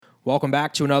Welcome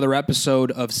back to another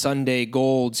episode of Sunday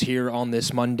Golds here on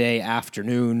this Monday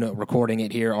afternoon. Recording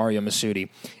it here, Arya Masudi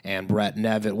and Brett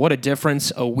Nevitt. What a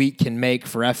difference a week can make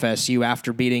for FSU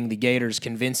after beating the Gators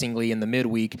convincingly in the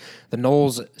midweek. The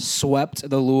Noles swept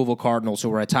the Louisville Cardinals, who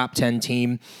were a top 10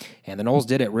 team, and the Noles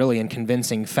did it really in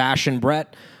convincing fashion.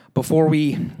 Brett, before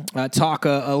we talk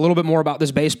a little bit more about this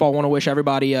baseball, I want to wish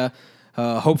everybody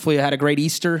hopefully I had a great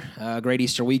Easter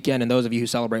weekend, and those of you who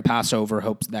celebrate Passover,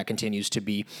 hope that continues to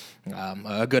be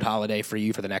a good holiday for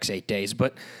you for the next 8 days.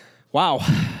 But, wow,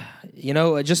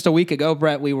 just a week ago,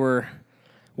 Brett, we were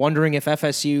wondering if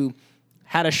FSU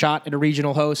had a shot at a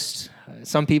regional host.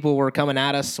 Some people were coming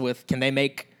at us with, can they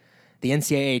make the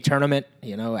NCAA tournament,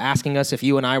 asking us if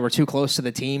you and I were too close to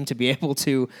the team to be able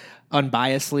to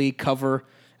unbiasedly cover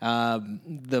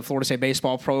the Florida State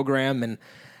baseball program. And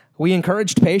we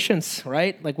encouraged patience,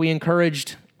 right? Like, we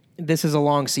encouraged this is a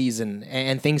long season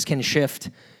and things can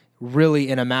shift really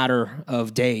in a matter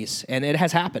of days. And it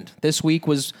has happened. This week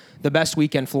was the best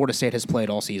weekend Florida State has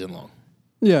played all season long.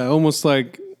 Yeah, almost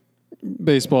like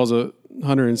baseball's a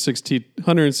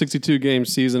 162 game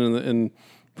season in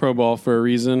pro ball for a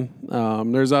reason.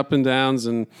 There's up and downs,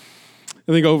 and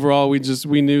I think overall we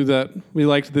knew that we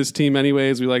liked this team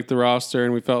anyways. We liked the roster,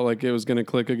 and we felt like it was going to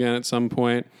click again at some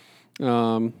point.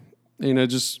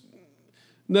 Just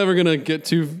never going to get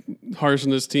too harsh on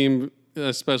this team,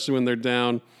 especially when they're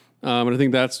down. And I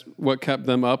think that's what kept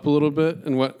them up a little bit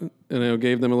and what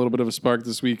gave them a little bit of a spark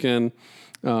this weekend.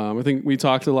 I think we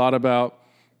talked a lot about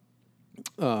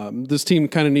this team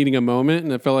kind of needing a moment,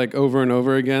 and it felt like over and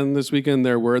over again this weekend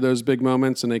there were those big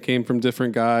moments, and they came from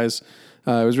different guys.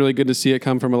 It was really good to see it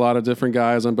come from a lot of different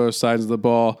guys on both sides of the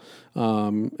ball.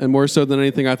 And more so than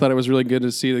anything, I thought it was really good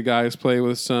to see the guys play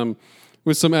with some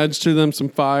edge to them, some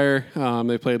fire.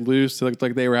 They played loose. They looked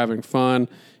like they were having fun.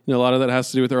 A lot of that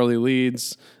has to do with early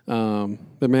leads.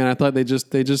 But man, I thought they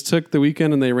just took the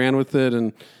weekend and they ran with it.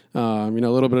 And a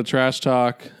little bit of trash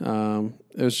talk.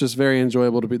 It was just very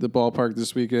enjoyable to be at the ballpark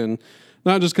this weekend.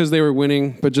 Not just because they were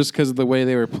winning, but just because of the way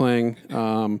they were playing.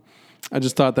 I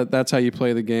just thought that's how you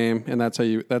play the game, and that's how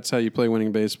you play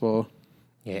winning baseball.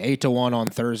 Yeah, 8-1 on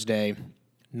Thursday,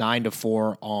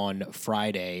 9-4 on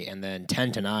Friday, and then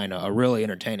 10-9, a really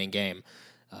entertaining game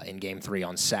in Game 3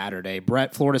 on Saturday.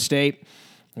 Brett, Florida State,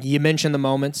 you mentioned the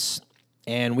moments,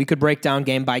 and we could break down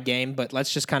game by game, but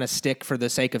let's just kind of stick for the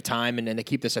sake of time and to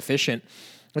keep this efficient.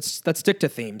 Let's stick to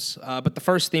themes. But the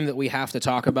first theme that we have to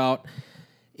talk about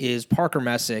is Parker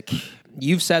Messick.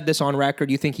 You've said this on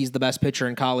record. You think he's the best pitcher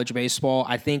in college baseball.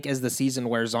 I think as the season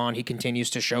wears on, he continues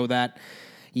to show that.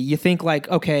 You think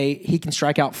okay, he can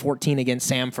strike out 14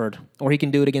 against Samford, or he can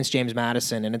do it against James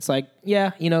Madison. And it's like,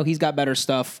 yeah, he's got better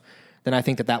stuff than I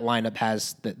think that lineup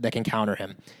has that can counter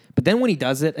him. But then when he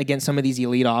does it against some of these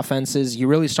elite offenses, you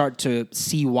really start to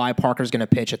see why Parker's going to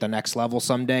pitch at the next level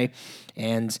someday.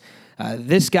 And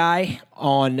this guy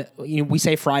on, we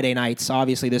say Friday nights.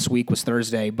 Obviously, this week was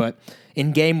Thursday, but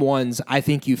in game ones, I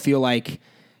think you feel like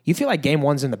game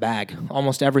one's in the bag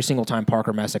almost every single time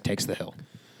Parker Messick takes the hill.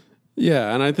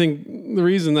 Yeah, and I think the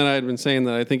reason that I had been saying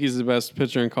that I think he's the best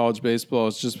pitcher in college baseball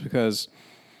is just because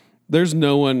there's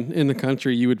no one in the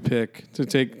country you would pick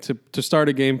to start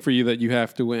a game for you that you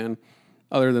have to win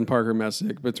other than Parker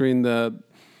Messick. Between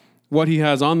what he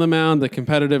has on the mound, the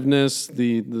competitiveness,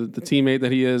 the teammate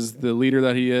that he is, the leader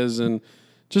that he is, and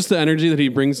just the energy that he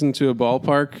brings into a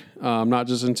ballpark, not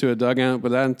just into a dugout,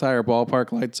 but that entire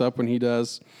ballpark lights up when he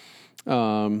does.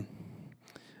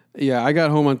 Yeah, I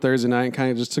got home on Thursday night and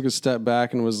kind of just took a step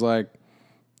back and was like,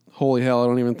 holy hell, I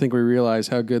don't even think we realize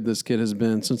how good this kid has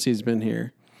been since he's been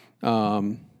here.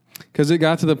 Because it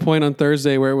got to the point on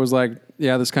Thursday where it was like,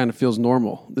 yeah, this kind of feels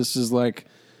normal. This is like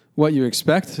what you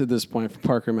expect at this point from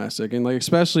Parker Messick, and like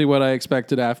especially what I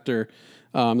expected after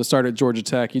the start at Georgia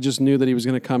Tech. You just knew that he was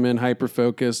going to come in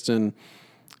hyper-focused, and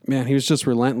man, he was just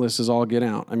relentless as all get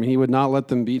out. I mean, he would not let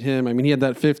them beat him. I mean, he had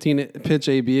that 15-pitch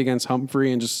AB against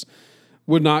Humphrey and just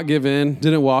would not give in,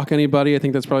 didn't walk anybody. I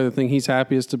think that's probably the thing he's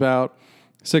happiest about.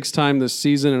 6th time this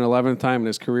season and 11th time in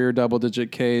his career,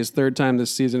 double-digit Ks. 3rd time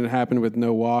this season it happened with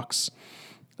no walks.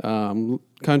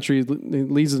 Country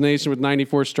leads the nation with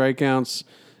 94 strikeouts.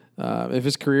 If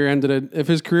his career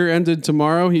ended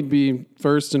tomorrow, he'd be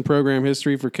first in program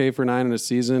history for K for 9 in a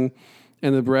season,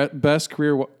 and the best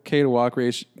career K to walk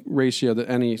ratio that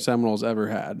any Seminoles ever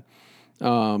had.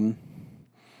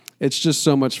 It's just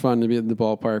so much fun to be at the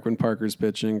ballpark when Parker's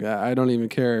pitching. I don't even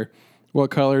care what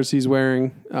colors he's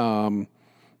wearing.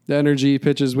 The energy he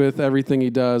pitches with, everything he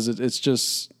does,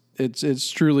 it's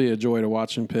truly a joy to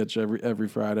watch him pitch every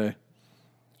Friday.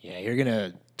 Yeah, you're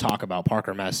gonna talk about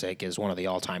Parker Messick as one of the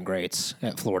all-time greats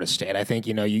at Florida State. I think,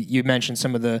 you mentioned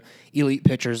some of the elite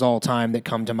pitchers all time that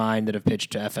come to mind that have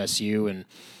pitched to FSU, and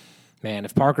man,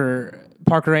 if Parker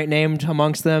ain't named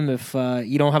amongst them, if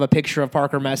you don't have a picture of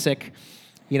Parker Messick,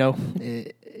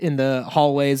 in the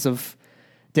hallways of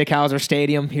Dick Howser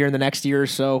Stadium here in the next year or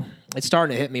so, it's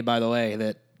starting to hit me, by the way,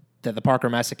 that the Parker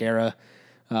Messick era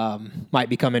might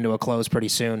be coming to a close pretty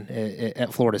soon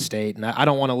at Florida State. And I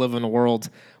don't want to live in a world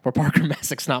where Parker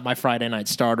Messick's not my Friday night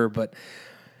starter, but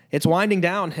it's winding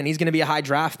down, and he's going to be a high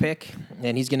draft pick,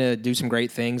 and he's going to do some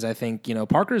great things. I think,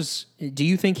 do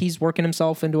you think he's working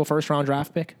himself into a first-round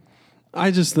draft pick?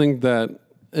 I just think that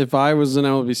if I was an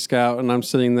MLB scout and I'm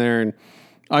sitting there and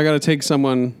I got to take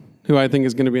someone who I think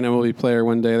is going to be an MLB player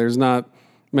one day, there's not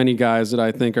many guys that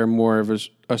I think are more of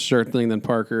a sure thing than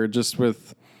Parker, just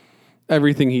with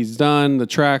everything he's done, the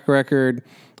track record.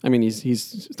 I mean,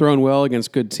 he's thrown well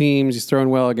against good teams. He's thrown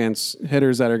well against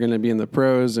hitters that are going to be in the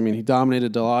pros. I mean, he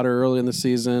dominated DeLauder early in the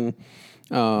season.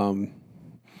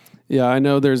 Yeah, I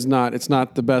know it's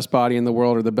not the best body in the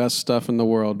world or the best stuff in the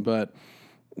world, but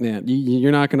man,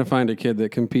 you're not going to find a kid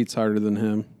that competes harder than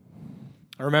him.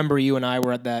 I remember you and I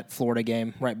were at that Florida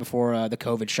game right before the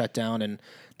COVID shutdown, and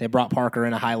they brought Parker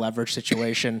in a high leverage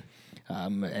situation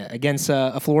against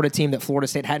a Florida team that Florida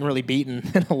State hadn't really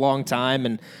beaten in a long time,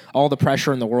 and all the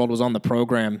pressure in the world was on the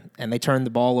program, and they turned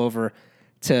the ball over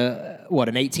to,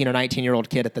 an 18 or 19-year-old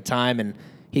kid at the time, and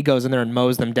he goes in there and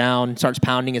mows them down, starts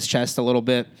pounding his chest a little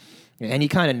bit, and you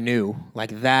kind of knew,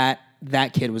 like, that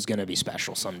kid was going to be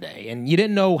special someday. And you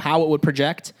didn't know how it would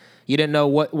project. You didn't know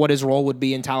what his role would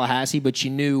be in Tallahassee, but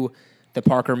you knew that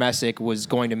Parker Messick was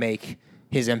going to make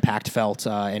his impact felt,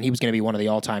 and he was going to be one of the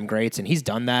all-time greats, and he's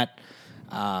done that.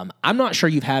 I'm not sure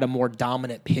you've had a more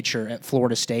dominant pitcher at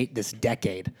Florida State this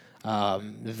decade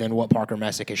than what Parker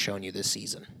Messick has shown you this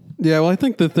season. Yeah, well, I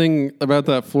think the thing about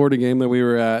that Florida game that we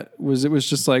were at was it was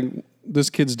just like, this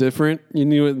kid's different. You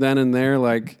knew it then and there,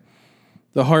 like,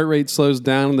 the heart rate slows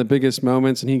down in the biggest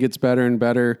moments, and he gets better and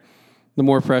better the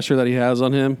more pressure that he has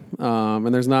on him.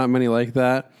 And there's not many like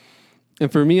that.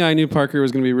 And for me, I knew Parker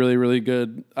was going to be really, really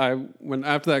good.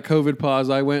 After that COVID pause,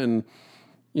 I went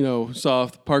and saw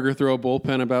Parker throw a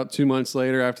bullpen about 2 months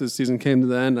later after the season came to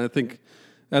the end. I think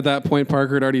at that point,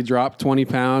 Parker had already dropped 20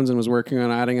 pounds and was working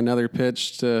on adding another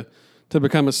pitch to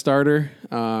become a starter.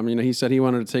 He said he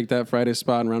wanted to take that Friday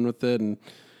spot and run with it. And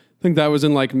I think that was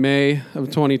in like May of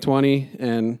 2020.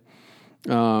 And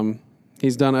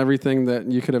he's done everything that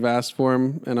you could have asked for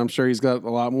him. And I'm sure he's got a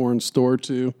lot more in store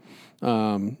too.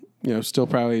 Still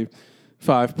probably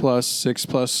 5+,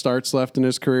 6+ starts left in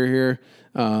his career here.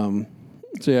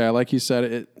 So yeah, like you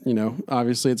said,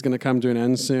 obviously it's going to come to an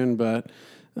end soon, but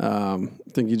I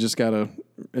think you just got to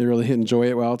really enjoy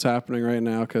it while it's happening right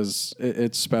now, because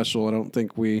it's special. I don't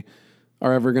think we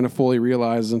are ever going to fully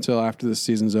realize until after this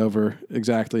season's over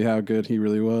exactly how good he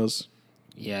really was.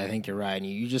 Yeah, I think you're right. And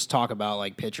you just talk about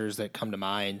like pitchers that come to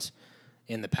mind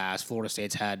in the past. Florida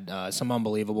State's had some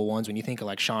unbelievable ones. When you think of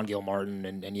like Sean Gilmartin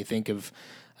and you think of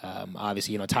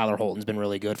obviously, Tyler Holton's been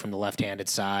really good from the left-handed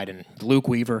side, and Luke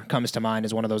Weaver comes to mind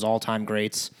as one of those all-time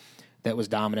greats that was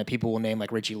dominant. People will name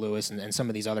like Richie Lewis and some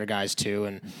of these other guys too.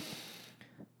 And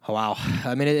wow,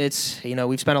 I mean, it's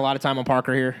we've spent a lot of time on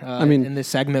Parker here in this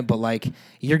segment, but like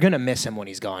you're gonna miss him when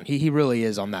he's gone. He really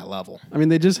is on that level. I mean,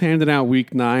 they just handed out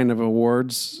week 9 of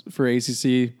awards for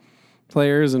ACC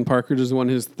players, and Parker just won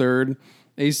his 3rd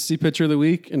ACC Pitcher of the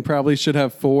Week, and probably should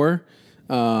have 4.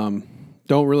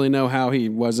 Don't really know how he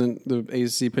wasn't the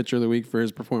ACC Pitcher of the Week for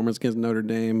his performance against Notre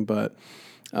Dame, but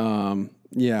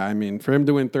yeah, I mean, for him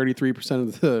to win 33%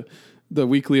 of the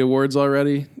weekly awards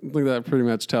already, I think that pretty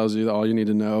much tells you all you need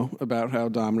to know about how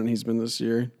dominant he's been this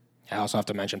year. I also have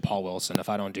to mention Paul Wilson. If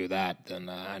I don't do that, then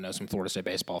I know some Florida State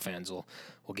baseball fans will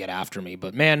get after me.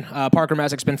 But man, Parker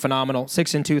Messick's been phenomenal.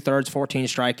 6 2/3, 14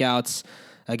 strikeouts.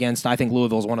 Against, I think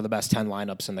Louisville's one of the best 10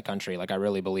 lineups in the country. Like, I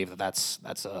really believe that's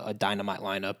a dynamite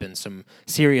lineup and some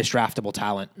serious draftable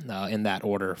talent in that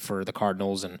order for the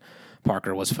Cardinals, and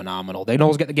Parker was phenomenal. The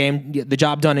Noles get the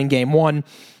job done in game 1.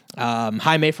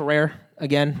 Jaime Ferrer,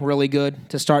 again, really good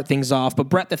to start things off. But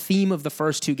Brett, the theme of the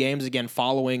first 2 games, again,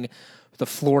 following the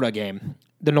Florida game,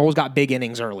 the Noles got big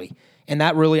innings early. And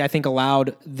that really, I think,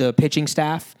 allowed the pitching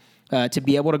staff to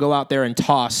be able to go out there and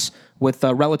toss with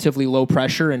relatively low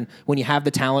pressure. And when you have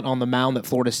the talent on the mound that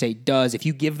Florida State does, if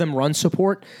you give them run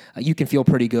support, you can feel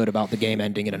pretty good about the game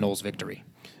ending in a Noles victory.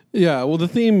 Yeah, well, the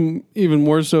theme, even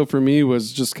more so for me,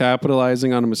 was just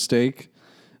capitalizing on a mistake.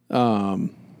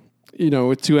 With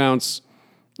 2 outs,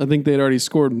 I think they'd already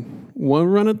scored 1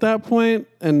 run at that point,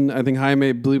 and I think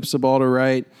Jaime bloops the ball to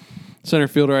right. Center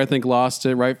fielder, I think, lost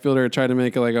it. Right fielder tried to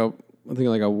make it like a I think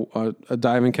like a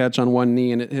diving catch on one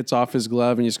knee, and it hits off his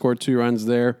glove, and you score 2 runs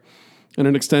there. And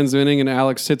it extends the inning, and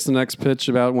Alex hits the next pitch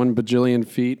about 1 bajillion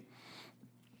feet.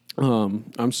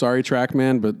 I'm sorry,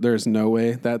 TrackMan, but there's no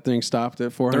way that thing stopped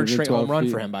at 412 Third straight home run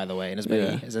feet. for him, by the way, in as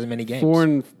many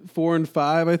games. 4 and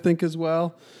 5, I think, as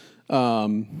well.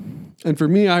 And for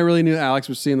me, I really knew Alex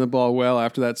was seeing the ball well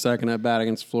after that second at bat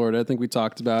against Florida. I think we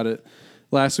talked about it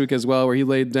last week as well, where he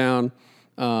laid down.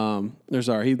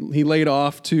 He laid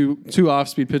off two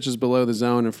off-speed pitches below the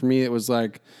zone, and for me, it was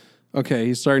like, okay,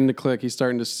 he's starting to click. He's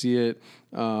starting to see it.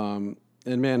 And,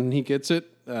 man, he gets it.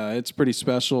 It's pretty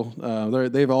special.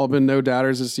 They've all been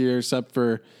no-doubters this year except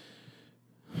for,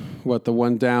 the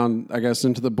one down, I guess,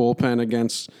 into the bullpen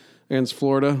against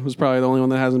Florida was probably the only one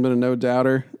that hasn't been a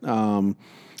no-doubter.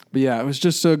 But, yeah, it was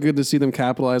just so good to see them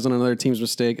capitalize on another team's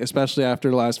mistake, especially after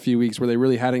the last few weeks where they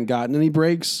really hadn't gotten any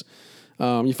breaks.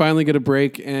 You finally get a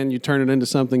break, and you turn it into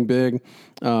something big.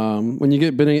 When you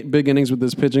get big innings with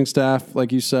this pitching staff,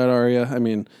 like you said, Arya, I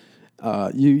mean,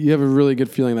 you have a really good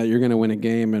feeling that you're going to win a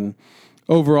game. And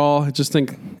overall, I just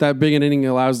think that big inning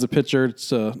allows the pitcher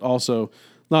to also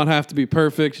not have to be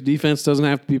perfect. Defense doesn't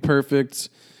have to be perfect.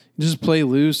 You just play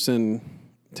loose and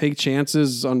take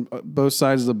chances on both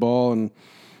sides of the ball. And,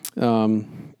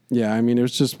 it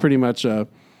was just pretty much it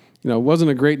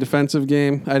wasn't a great defensive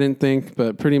game, I didn't think,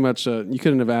 but pretty much you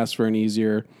couldn't have asked for an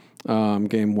easier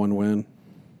Game 1 win.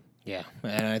 Yeah,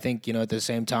 and I think, at the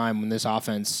same time, when this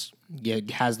offense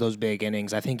has those big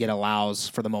innings, I think it allows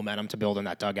for the momentum to build in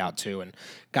that dugout too, and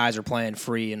guys are playing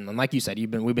free, and like you said,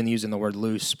 we've been using the word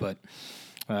loose, but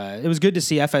it was good to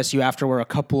see FSU after where a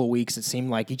couple of weeks it seemed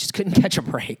like you just couldn't catch a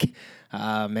break.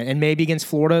 And maybe against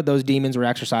Florida, those demons were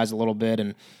exercised a little bit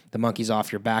and the monkey's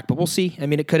off your back. But we'll see. I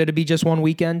mean, it could be just one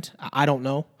weekend. I don't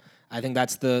know. I think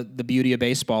that's the beauty of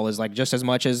baseball is like just as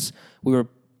much as we were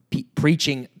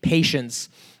preaching patience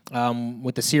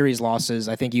with the series losses,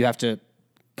 I think you have to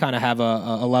kind of have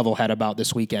a level head about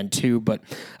this weekend too. But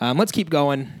let's keep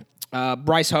going.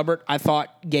 Bryce Hubbart, I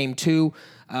thought Game 2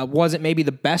 wasn't maybe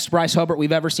the best Bryce Hubbart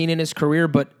we've ever seen in his career,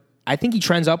 but I think he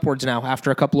trends upwards now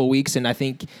after a couple of weeks, and I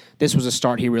think this was a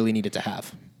start he really needed to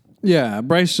have. Yeah,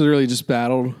 Bryce really just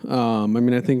battled.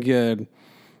 I think he had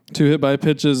 2 hit-by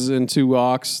pitches and 2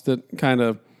 walks that kind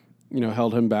of,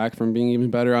 held him back from being even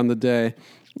better on the day.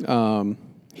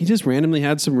 He just randomly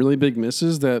had some really big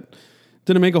misses that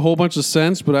didn't make a whole bunch of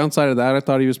sense, but outside of that, I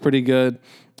thought he was pretty good.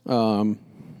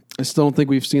 I still don't think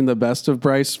we've seen the best of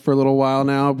Bryce for a little while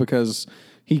now because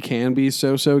he can be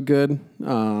so good.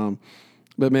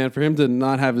 But, man, for him to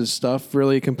not have his stuff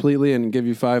really completely and give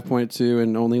you 5.2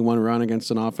 and only 1 run against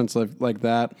an offense like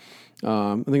that,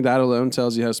 I think that alone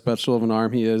tells you how special of an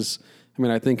arm he is. I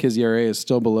mean, I think his ERA is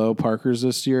still below Parker's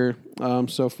this year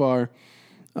so far.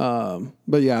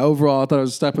 But, yeah, overall, I thought it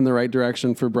was a step in the right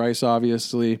direction for Bryce,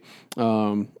 obviously.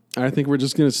 I think we're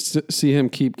just going to see him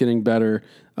keep getting better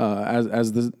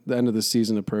as the end of the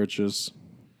season approaches.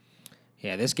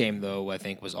 Yeah, this game, though, I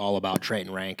think was all about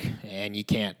Trayton Rank, and you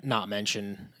can't not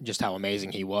mention just how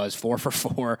amazing he was. 4 for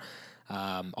 4,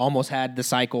 almost had the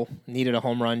cycle, needed a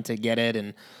home run to get it,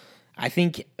 and I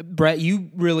think, Brett, you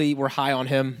really were high on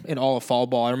him in all of fall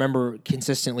ball. I remember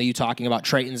consistently you talking about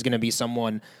Trayton's going to be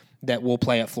someone that will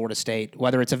play at Florida State,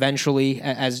 whether it's eventually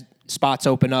as spots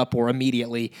open up or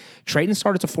immediately. Trayton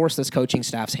started to force this coaching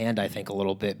staff's hand, I think, a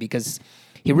little bit because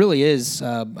he really is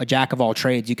a jack of all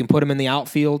trades. You can put him in the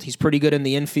outfield. He's pretty good in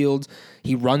the infield.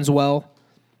 He runs well.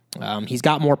 He's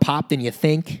got more pop than you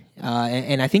think.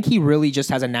 And I think he really just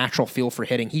has a natural feel for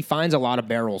hitting. He finds a lot of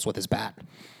barrels with his bat.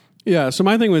 Yeah, so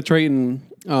my thing with Trayton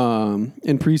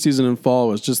in preseason and fall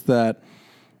was just that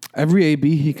every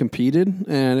AB he competed,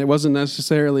 and it wasn't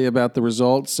necessarily about the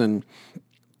results, and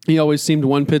he always seemed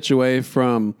one pitch away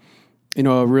from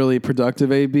a really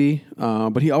productive AB,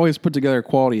 but he always put together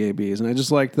quality ABs, and I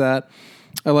just liked that.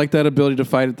 I like that ability to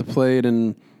fight at the plate,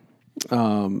 and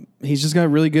he's just got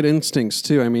really good instincts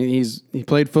too. I mean, he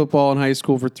played football in high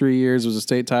school for 3 years, was a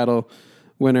state title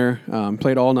winner,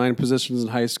 played all 9 positions in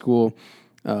high school.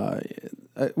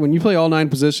 When you play all 9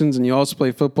 positions and you also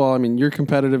play football, I mean, your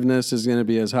competitiveness is going to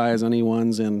be as high as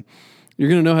anyone's, and you're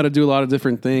going to know how to do a lot of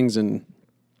different things. And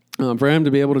for him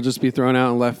to be able to just be thrown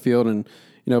out in left field and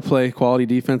play quality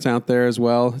defense out there as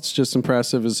well, it's just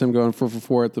impressive as him going 4 for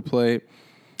 4 at the plate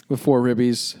with 4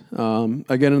 ribbies.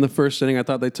 Again, in the first inning, I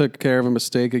thought they took care of a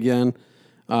mistake again.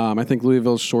 I think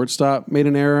Louisville's shortstop made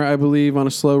an error, I believe, on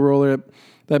a slow roller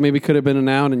that maybe could have been an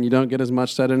out, and you don't get as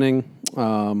much that inning.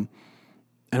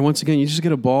 And once again, you just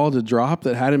get a ball to drop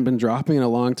that hadn't been dropping in a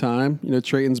long time.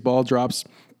 Trayton's ball drops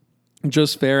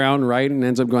just fair out and right and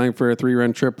ends up going for a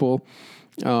 3-run triple.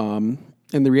 And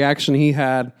the reaction he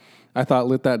had I thought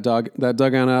lit that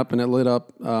dugout up, and it lit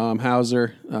up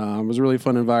Hauser. It was a really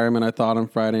fun environment, I thought, on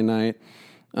Friday night.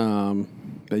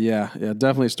 But yeah,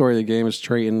 definitely story of the game is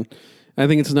Trayton. I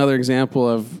think it's another example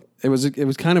of it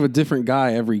was kind of a different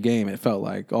guy every game. It felt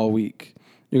like all week.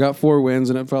 You got 4 wins,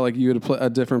 and it felt like you had a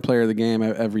different player of the game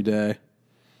every day.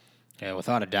 Yeah,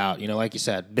 without a doubt. You know, like you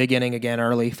said, big inning again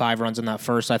early, 5 runs in that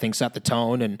first, I think set the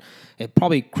tone, and it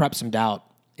probably crept some doubt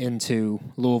into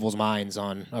Louisville's minds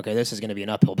on, okay, this is going to be an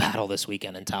uphill battle this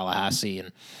weekend in Tallahassee.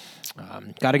 And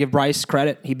got to give Bryce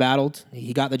credit. He battled.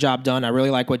 He got the job done. I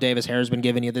really like what Davis Hare's been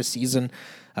giving you this season.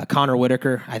 Connor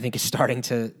Whitaker, I think, is starting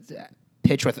to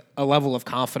pitch with a level of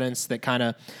confidence that kind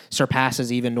of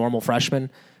surpasses even normal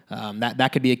freshmen.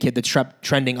 That could be a kid that's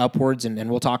trending upwards, and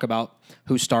we'll talk about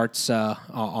who starts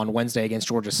on Wednesday against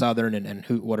Georgia Southern and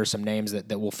what are some names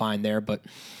that we'll find there. But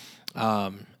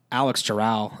Alex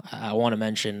Terrell, I want to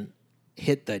mention,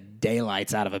 hit the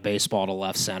daylights out of a baseball to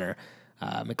left center.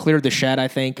 It cleared the shed, I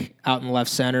think, out in left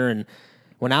center. And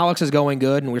when Alex is going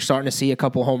good and we're starting to see a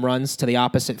couple home runs to the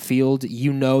opposite field,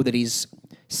 you know that he's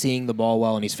seeing the ball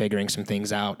well and he's figuring some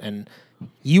things out. And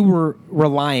you were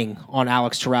relying on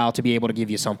Alex Terrell to be able to give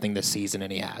you something this season,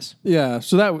 and he has. Yeah,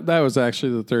 so that was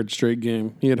actually the 3rd straight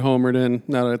game he had homered in,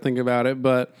 now that I think about it.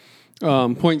 But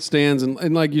point stands,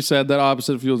 and like you said, that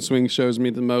opposite field swing shows me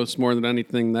the most, more than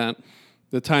anything, that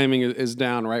the timing is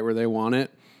down right where they want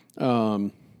it.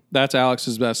 That's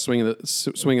Alex's best swing of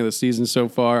the season so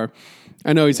far.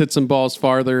 I know he's hit some balls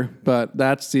farther, but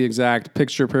that's the exact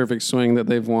picture-perfect swing that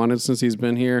they've wanted since he's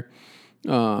been here.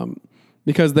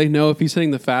 Because they know if he's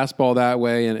hitting the fastball that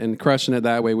way and crushing it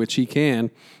that way, which he can,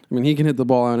 I mean, he can hit the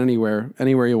ball out anywhere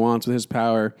he wants with his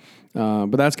power.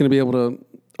 But that's going to be able to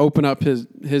open up his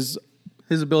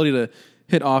ability to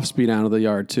hit off-speed out of the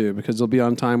yard, too, because he'll be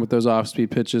on time with those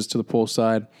off-speed pitches to the pull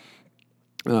side.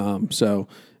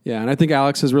 Yeah, and I think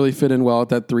Alex has really fit in well at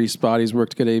that 3 spot. He's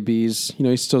worked good ABs. You know,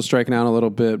 he's still striking out a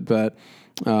little bit, but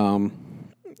to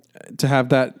have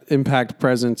that impact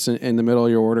presence in the middle of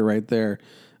your order right there,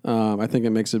 I think it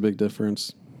makes a big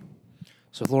difference.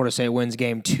 So Florida State wins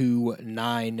game 2,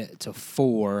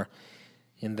 9-4.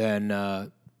 And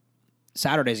then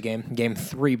Saturday's game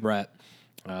 3, Brett.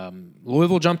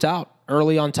 Louisville jumped out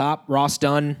early on top. Ross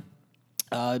Dunn,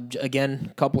 again,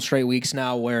 a couple straight weeks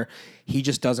now where he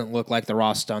just doesn't look like the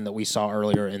Ross Dunn that we saw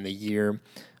earlier in the year.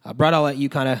 Brett, I'll let you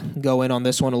kind of go in on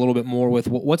this one a little bit more with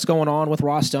what's going on with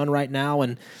Ross Dunn right now.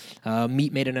 And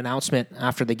Meat made an announcement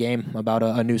after the game about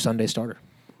a new Sunday starter.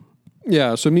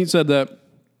 Yeah, so Meat said that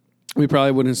we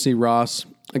probably wouldn't see Ross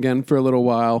again for a little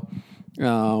while.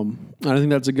 I think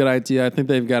that's a good idea. I think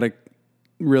they've got to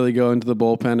really go into the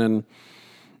bullpen and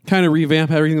kind of revamp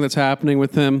everything that's happening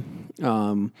with him.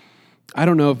 I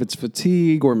don't know if it's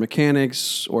fatigue or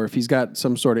mechanics or if he's got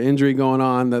some sort of injury going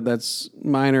on that's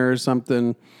minor or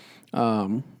something.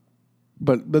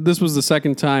 But this was the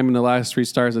second time in the last 3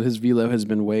 starts that his velo has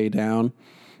been way down.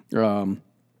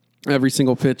 Every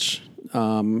single pitch,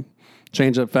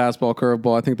 changeup, fastball,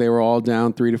 curveball, I think they were all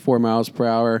down 3 to 4 miles per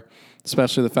hour,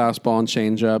 especially the fastball and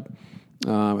changeup.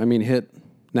 Hit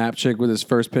Napchik with his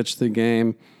first pitch of the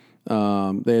game.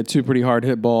 They had 2 pretty hard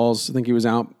hit balls. I think he was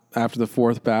out after the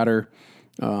 4th batter.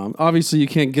 Obviously, you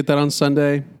can't get that on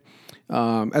Sunday.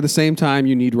 At the same time,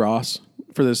 you need Ross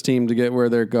for this team to get where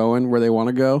they're going, where they want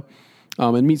to go.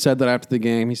 And Meat said that after the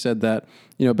game. He said that,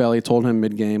 Belly told him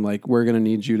mid-game, like, we're going to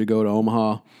need you to go to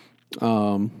Omaha.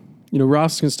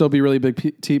 Ross can still be a really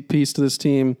big piece to this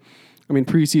team. I mean,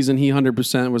 preseason, he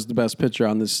 100% was the best pitcher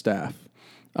on this staff.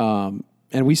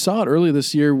 And we saw it earlier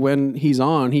this year when he's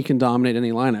on, he can dominate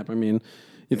any lineup. I mean,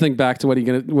 you think back to what he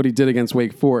did against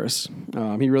Wake Forest.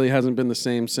 He really hasn't been the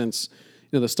same since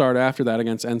the start after that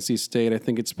against NC State. I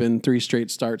think it's been 3 straight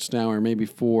starts now, or maybe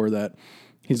 4, that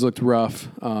he's looked rough.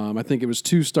 I think it was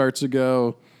 2 starts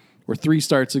ago or 3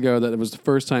 starts ago that it was the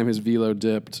first time his velo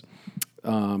dipped.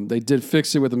 They did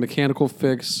fix it with a mechanical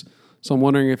fix, so I'm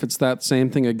wondering if it's that same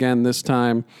thing again this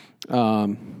time.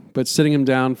 But sitting him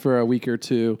down for a week or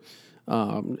 2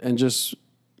 and just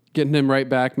getting him right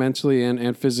back mentally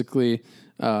and physically,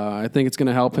 I think it's going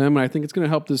to help him, and I think it's going to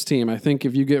help this team. I think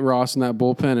if you get Ross in that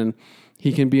bullpen, and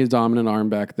he can be a dominant arm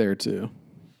back there too.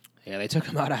 Yeah, they took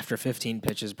him out after 15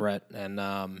 pitches, Brett, and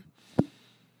that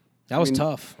was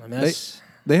tough. I mean,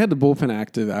 they had the bullpen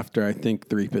active after, I think,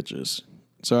 3 pitches.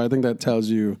 So I think that tells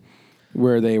you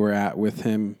where they were at with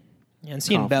him. And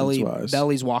seeing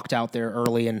Belly's walked out there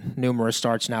early in numerous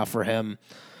starts now for him.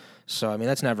 So, I mean,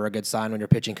 that's never a good sign when your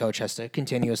pitching coach has to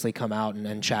continuously come out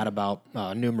and chat about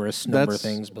number of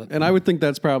things. And I would think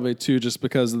that's probably, too, just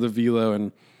because of the velo.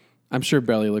 And I'm sure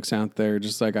Belly looks out there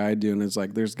just like I do, and it's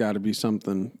like, there's got to be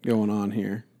something going on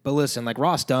here. But listen, like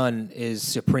Ross Dunn is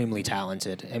supremely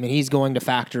talented. I mean, he's going to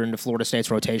factor into Florida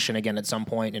State's rotation again at some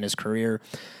point in his career.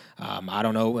 I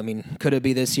don't know. I mean, could it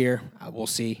be this year? We'll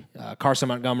see. Carson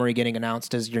Montgomery getting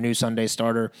announced as your new Sunday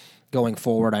starter going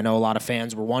forward. I know a lot of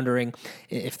fans were wondering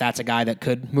if that's a guy that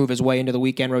could move his way into the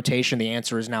weekend rotation. The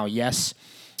answer is now yes.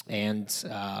 And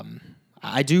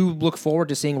I do look forward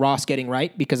to seeing Ross getting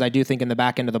right because I do think in the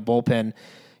back end of the bullpen,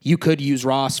 you could use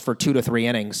Ross for 2 to 3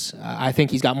 innings. I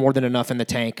think he's got more than enough in the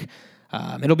tank.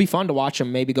 It'll be fun to watch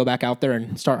him maybe go back out there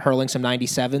and start hurling some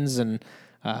 97s and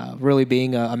really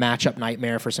being a matchup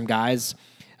nightmare for some guys.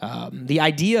 The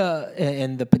idea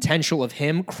and the potential of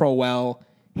him, Crowell,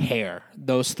 Hare,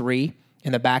 those three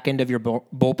in the back end of your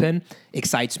bullpen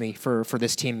excites me for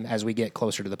this team as we get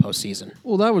closer to the postseason.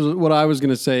 Well, that was what I was going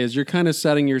to say is you're kind of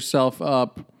setting yourself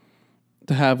up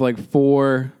to have like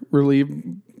 4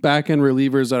 back-end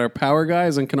relievers that are power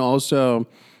guys and can also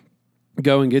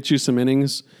go and get you some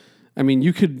innings. I mean,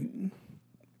 you could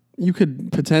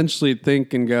potentially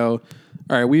think and go,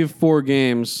 all right, we have 4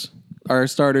 games. Our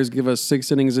starters give us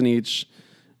 6 innings in each.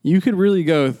 You could really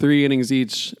go 3 innings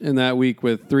each in that week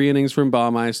with 3 innings from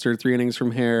Baumeister, 3 innings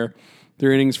from Hare,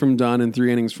 3 innings from Dunn, and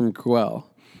 3 innings from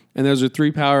Crowell. And those are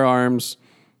 3 power arms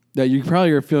that you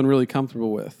probably are feeling really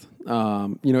comfortable with,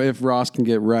 if Ross can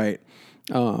get right.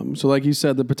 So like you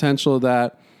said, the potential of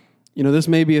that, this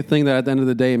may be a thing that at the end of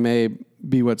the day may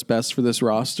be what's best for this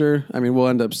roster. I mean,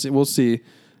 we'll see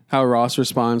how Ross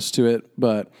responds to it,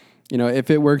 but if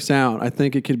it works out, I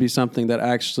think it could be something that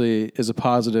actually is a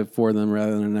positive for them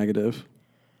rather than a negative.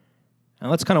 Now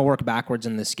let's kind of work backwards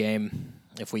in this game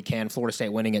if we can. Florida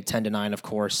State winning at 10-9, of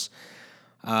course.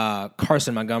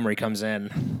 Carson Montgomery comes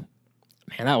in.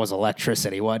 Man, that was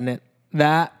electricity, wasn't it?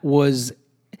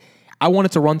 I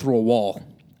wanted to run through a wall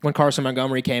when Carson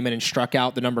Montgomery came in and struck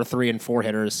out the number 3 and 4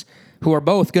 hitters, who are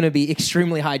both going to be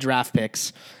extremely high draft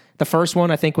picks. The first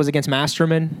one, I think, was against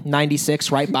Masterman,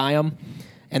 96, right by him.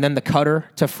 And then the cutter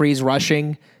to freeze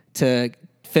rushing to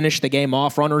finish the game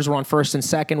off. Runners were on first and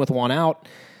second with 1 out.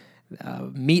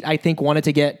 Meat, I think, wanted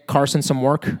to get Carson some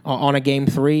work on a game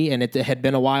 3, and it had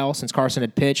been a while since Carson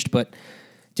had pitched. But,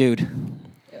 dude,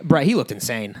 Brett, he looked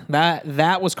insane.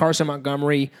 That was Carson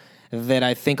Montgomery that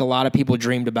I think a lot of people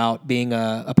dreamed about being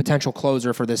a potential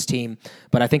closer for this team.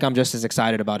 But I think I'm just as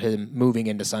excited about him moving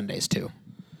into Sundays, too.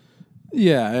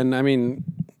 Yeah, and I mean,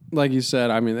 like you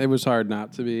said, it was hard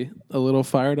not to be a little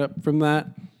fired up from that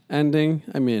ending.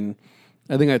 I mean,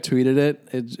 I think I tweeted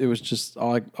it. It was just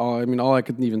all I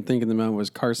could even think in the moment was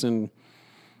Carson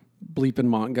bleeping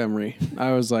Montgomery.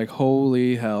 I was like,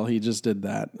 holy hell, he just did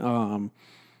that.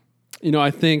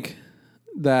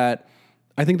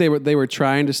 I think they were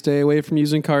trying to stay away from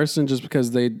using Carson just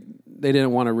because they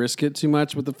didn't want to risk it too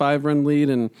much with the 5-run lead.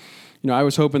 And, I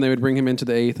was hoping they would bring him into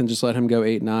the 8th and just let him go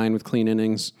 8-9 with clean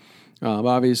innings.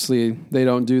 Obviously, they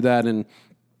don't do that, and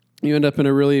you end up in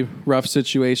a really rough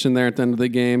situation there at the end of the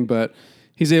game. But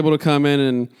he's able to come in,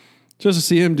 and just to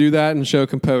see him do that and show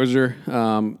composure,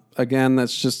 again,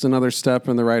 that's just another step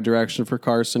in the right direction for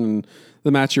Carson and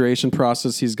the maturation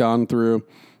process he's gone through.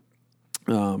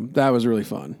 That was really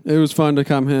fun. It was fun to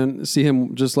come in, see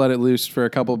him just let it loose for a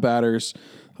couple of batters.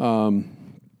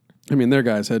 Their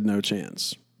guys had no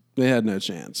chance. They had no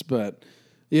chance, but...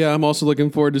 Yeah, I'm also looking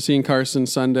forward to seeing Carson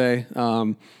Sunday.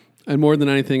 And more than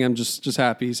anything, I'm just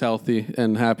happy he's healthy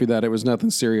and happy that it was nothing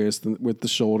serious with the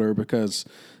shoulder because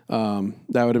that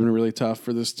would have been really tough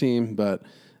for this team. But,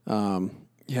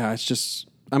 it's just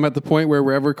I'm at the point where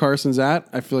wherever Carson's at,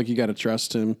 I feel like you got to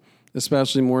trust him,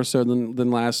 especially more so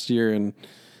than last year. And,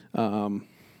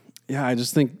 I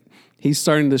just think he's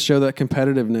starting to show that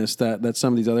competitiveness that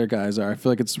some of these other guys are. I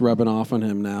feel like it's rubbing off on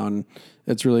him now, and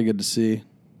it's really good to see.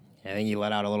 I think he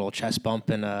let out a little chest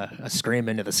bump and a scream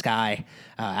into the sky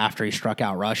after he struck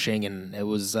out rushing, and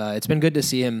it's been good to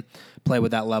see him play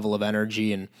with that level of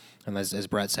energy and as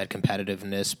Brett said,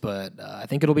 competitiveness. But I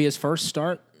think it'll be his first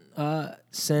start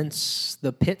since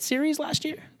the Pitt series last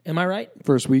year. Am I right?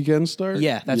 First weekend start?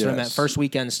 Yeah, that's what I meant. First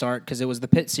weekend start because it was the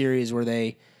Pitt series where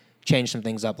they changed some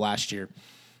things up last year.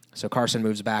 So Carson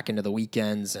moves back into the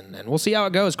weekends, and we'll see how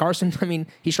it goes. Carson,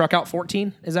 he struck out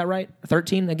 14. Is that right?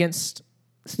 13 against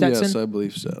Stetson? Yes, I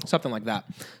believe so. Something like that.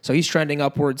 So he's trending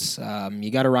upwards. You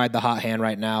got to ride the hot hand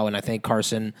right now, and I think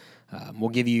Carson will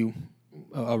give you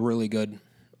a really good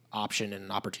option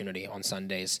and opportunity on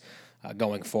Sundays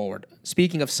going forward.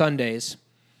 Speaking of Sundays,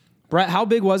 Brett, how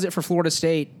big was it for Florida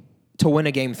State to win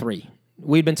a Game 3?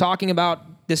 We've been talking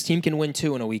about this team can win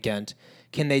 2 in a weekend.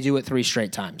 Can they do it 3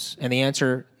 straight times? And the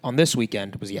answer on this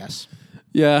weekend was yes.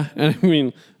 Yeah,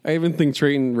 and I even think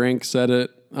Trayton Rank said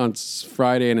it on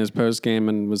Friday in his post game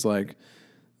and was like,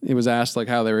 he was asked like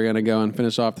how they were going to go and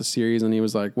finish off the series, and he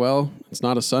was like, "Well, it's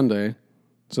not a Sunday,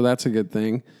 so that's a good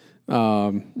thing."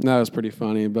 That was pretty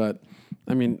funny, but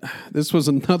I mean, this was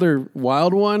another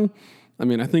wild one. I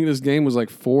mean, I think this game was like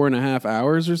 4.5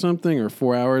 hours or something, or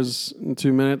 4 hours and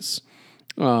 2 minutes.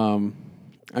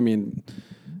 I mean,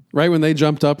 right when they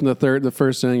jumped up in the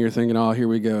first inning, you're thinking, "Oh, here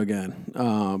we go again."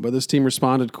 But this team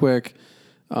responded quick.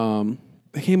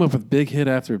 They came up with big hit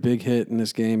after big hit in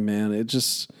this game, man. It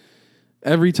just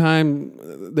every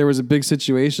time there was a big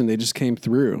situation, they just came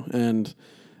through. And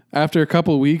after a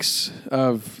couple of weeks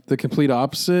of the complete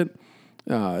opposite,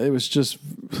 it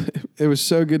was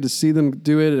so good to see them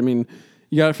do it. I mean,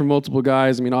 you got it from multiple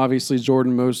guys. I mean, obviously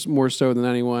Jordan more so than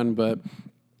anyone, but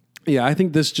yeah, I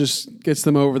think this just gets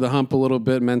them over the hump a little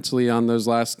bit mentally on those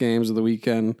last games of the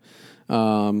weekend.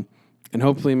 And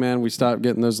hopefully, man, we stop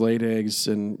getting those late eggs,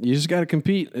 and you just got to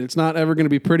compete. It's not ever going to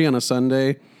be pretty on a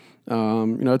Sunday.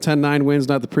 10-9 win's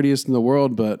not the prettiest in the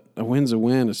world, but a win's a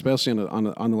win, especially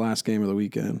on the last game of the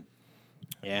weekend.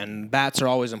 And bats are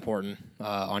always important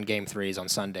on Game 3s on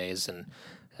Sundays. And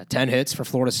 10 hits for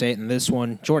Florida State in this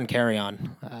one. Jordan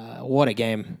Carrion, what a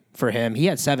game for him. He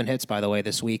had 7 hits, by the way,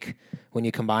 this week when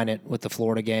you combine it with the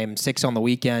Florida game. 6 on the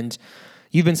weekend.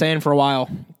 You've been saying for a while,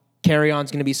 Carrion's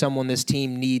going to be someone this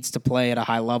team needs to play at a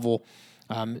high level.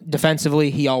 Defensively,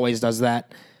 he always does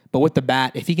that. But with the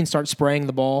bat, if he can start spraying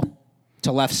the ball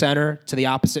to left center, to the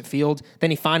opposite field, then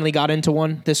he finally got into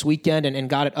one this weekend and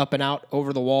got it up and out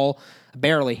over the wall.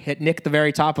 Barely. It nicked the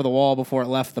very top of the wall before it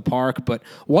left the park. But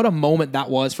what a moment that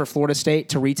was for Florida State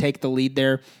to retake the lead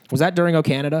there. Was that during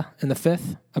O-Canada in the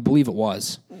 5th? I believe it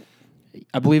was.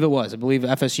 I believe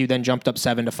FSU then jumped up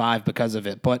 7-5 because of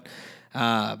it. But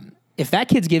if that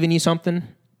kid's giving you something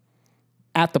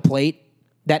at the plate,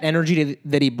 that energy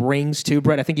that he brings to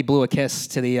Brett, I think he blew a kiss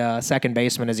to the second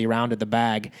baseman as he rounded the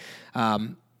bag.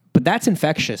 But that's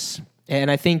infectious. And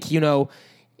I think,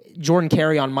 Jordan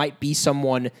Carrion might be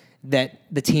someone that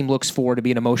the team looks for to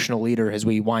be an emotional leader as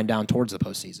we wind down towards the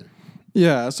postseason.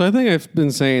 Yeah, so I think I've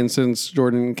been saying since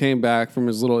Jordan came back from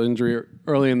his little injury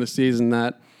early in the season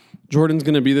that Jordan's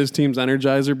going to be this team's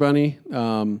Energizer Bunny.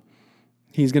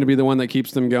 He's going to be the one that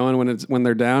keeps them going when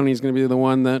they're down. He's going to be the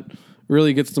one that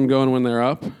really gets them going when they're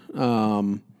up.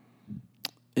 And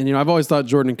I've always thought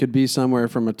Jordan could be somewhere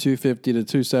from a 250 to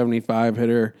 275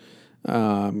 hitter.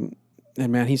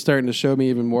 And man, he's starting to show me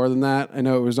even more than that. I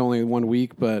know it was only 1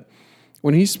 week, but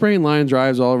when he's spraying line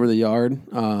drives all over the yard,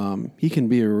 he can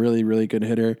be a really, really good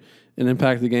hitter and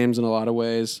impact the games in a lot of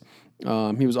ways.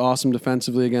 He was awesome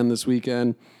defensively again this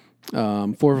weekend.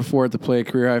 4 for 4 at the plate,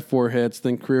 career high 4 hits,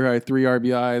 then career high 3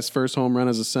 RBIs. First home run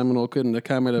as a Seminole, couldn't have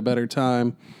come at a better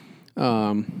time.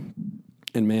 And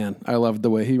man, I loved the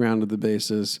way he rounded the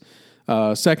bases.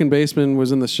 Second baseman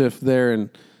was in the shift there, and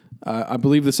I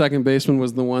believe the second baseman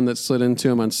was the one that slid into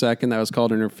him on second. That was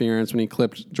called interference when he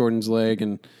clipped Jordan's leg,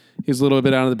 and he was a little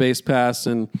bit out of the base pass.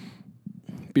 And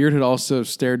Beard had also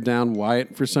stared down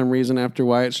Wyatt for some reason after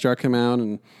Wyatt struck him out,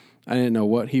 and I didn't know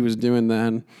what he was doing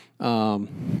then.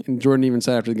 And Jordan even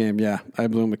said after the game, "Yeah, I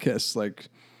blew him a kiss." Like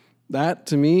that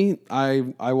to me, I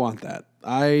want that.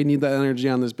 I need that energy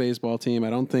on this baseball team. I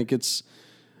don't think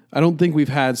we've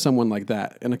had someone like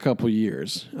that in a couple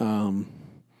years.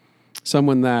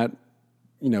 Someone that,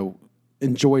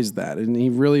 enjoys that. And he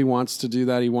really wants to do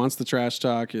that. He wants the trash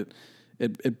talk.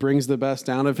 It brings the best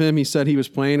out of him. He said he was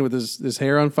playing with his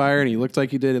hair on fire, and he looked like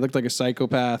he did. He looked like a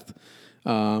psychopath.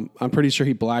 I'm pretty sure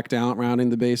he blacked out rounding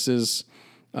the bases.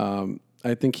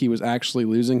 I think he was actually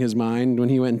losing his mind when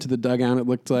he went into the dugout, it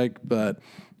looked like. But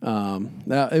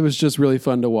it was just really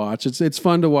fun to watch. It's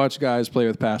fun to watch guys play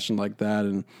with passion like that,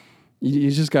 and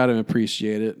you just got to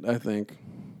appreciate it, I think.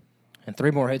 And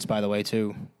 3 more hits, by the way,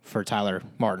 too, for Tyler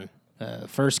Martin.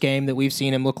 First game that we've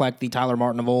seen him look like the Tyler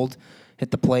Martin of old.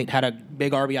 Hit the plate, had a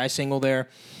big RBI single there.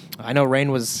 I know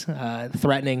Rain was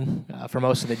threatening for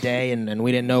most of the day, and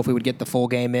we didn't know if we would get the full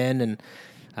game in.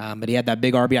 But he had that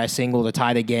big RBI single to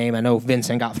tie the game. I know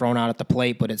Vincent got thrown out at the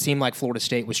plate, but it seemed like Florida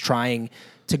State was trying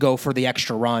to go for the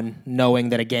extra run, knowing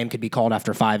that a game could be called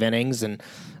after 5 innings. And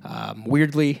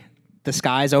weirdly, the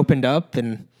skies opened up,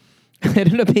 and it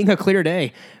ended up being a clear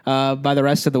day by the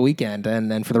rest of the weekend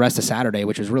and for the rest of Saturday,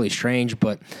 which was really strange.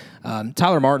 But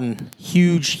Tyler Martin,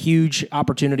 huge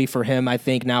opportunity for him, I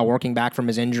think, now working back from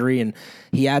his injury, and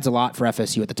he adds a lot for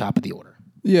FSU at the top of the order.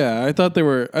 Yeah, I thought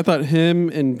him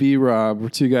and B-Rob were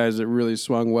 2 guys that really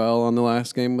swung well on the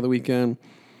last game of the weekend.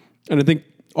 And I think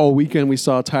all weekend we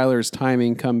saw Tyler's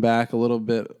timing come back a little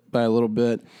bit.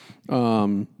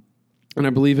 And I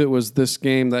believe it was this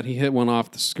game that he hit one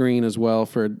off the screen as well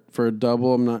for a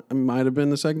double. It might have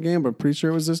been the second game, but I'm pretty sure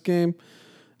it was this game.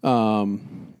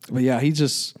 But yeah, he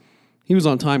was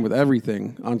on time with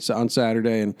everything on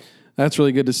Saturday, and that's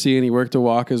really good to see. And he worked a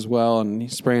walk as well, and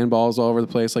he's spraying balls all over the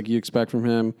place like you expect from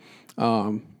him.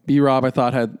 B-Rob, I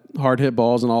thought, had hard hit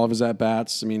balls in all of his at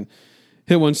bats. I mean,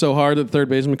 hit one so hard that the third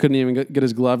baseman couldn't even get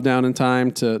his glove down in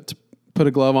time to put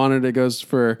a glove on it. It goes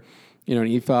for an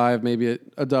E5, maybe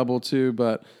a double too,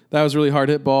 but that was a really hard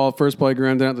hit ball. First ball he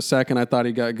grounded out the second. I thought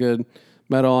he got good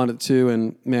metal on it too,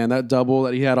 and man, that double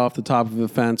that he had off the top of the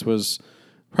fence was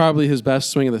probably his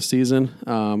best swing of the season.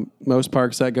 Most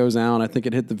parks that goes down, I think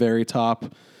it hit the very top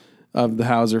of the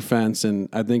Hauser fence, and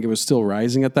I think it was still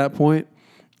rising at that point.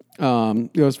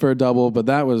 It goes for a double, but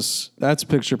that's a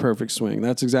picture perfect swing.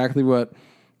 That's exactly what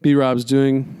B-Rob's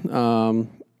doing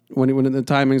when the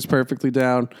timing's perfectly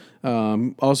down.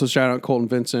 Also shout out Colton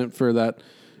Vincent for that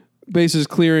bases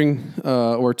clearing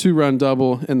or 2-run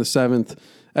double in the 7th.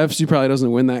 FSU probably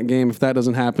doesn't win that game if that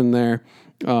doesn't happen there.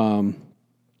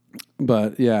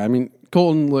 But yeah, I mean,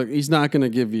 Colton, look, he's not going to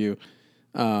give you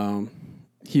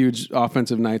huge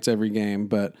offensive nights every game,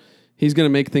 but he's going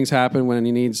to make things happen when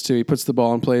he needs to. He puts the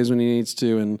ball in plays when he needs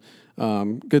to,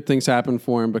 and good things happen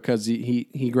for him because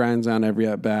he grinds down every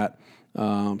at bat.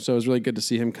 So it was really good to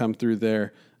see him come through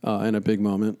there in a big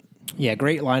moment. Yeah,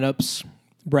 great lineups.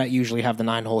 Brett usually have the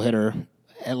 9-hole hitter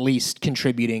at least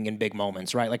contributing in big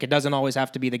moments, right? Like, it doesn't always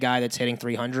have to be the guy that's hitting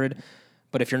 300,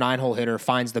 but if your 9-hole hitter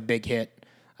finds the big hit,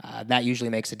 that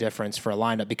usually makes a difference for a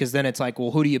lineup, because then it's like,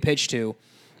 well, who do you pitch to?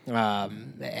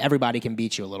 Everybody can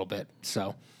beat you a little bit.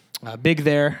 So big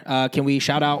there. Can we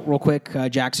shout out real quick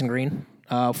Jackson Green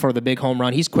for the big home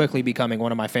run? He's quickly becoming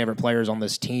one of my favorite players on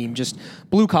this team. Just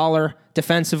blue collar,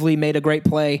 defensively, made a great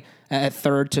play at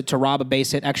third to rob a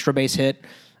base hit, extra base hit.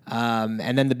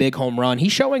 And then the big home run.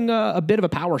 He's showing a bit of a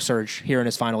power surge here in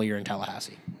his final year in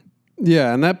Tallahassee.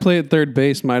 Yeah, and that play at third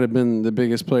base might have been the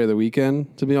biggest play of the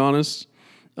weekend, to be honest.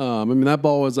 I mean, that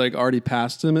ball was like already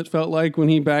past him, it felt like, when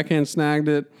he backhand snagged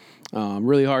it.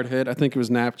 Really hard hit. I think it was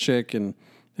Napchick, and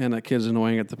that kid's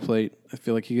annoying at the plate. I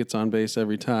feel like he gets on base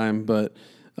every time. But,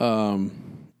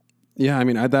 yeah, I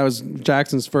mean, that was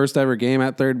Jackson's first ever game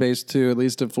at third base, too, at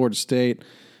least at Florida State.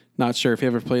 Not sure if he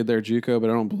ever played there at JUCO, but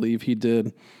I don't believe he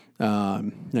did.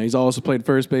 He's also played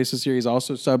first base this year. He's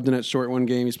also subbed in at short one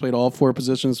game. He's played all 4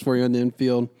 positions for you in the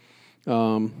infield.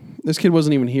 This kid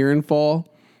wasn't even here in fall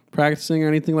practicing or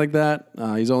anything like that.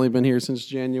 He's only been here since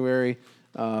January.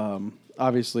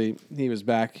 Obviously, he was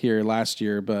back here last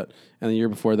year, and the year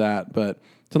before that. But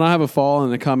to not have a fall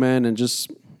and to come in and just,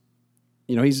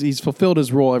 he's fulfilled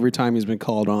his role every time he's been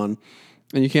called on,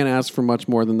 and you can't ask for much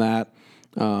more than that.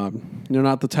 Not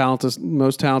the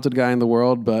most talented guy in the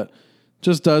world, but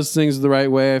just does things the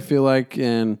right way, I feel like,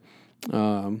 and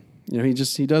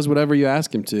he does whatever you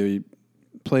ask him to. He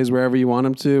plays wherever you want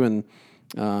him to,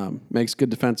 and makes good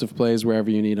defensive plays wherever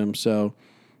you need him. So,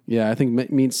 yeah, I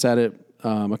think Meat said it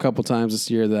a couple times this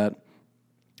year that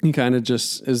he kind of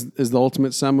just is the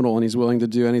ultimate Seminole, and he's willing to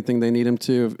do anything they need him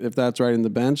to. If that's right in the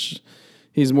bench,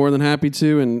 he's more than happy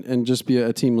to, and just be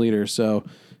a team leader. So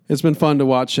it's been fun to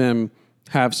watch him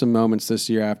have some moments this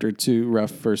year after 2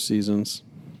 rough first seasons.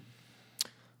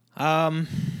 Do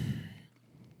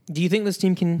you think this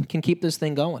team can keep this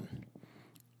thing going?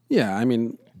 Yeah, I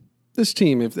mean, this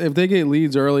team, if they get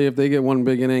leads early, if they get one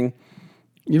big inning,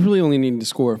 you really only need to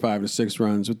score 5 to 6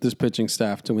 runs with this pitching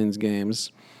staff to win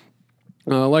games.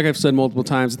 Like I've said multiple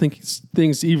times, I think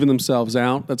things even themselves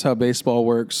out. That's how baseball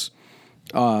works.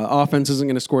 Offense isn't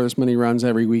going to score this many runs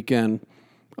every weekend.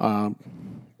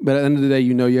 But at the end of the day,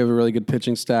 you have a really good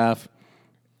pitching staff.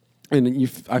 And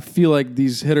I feel like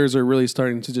these hitters are really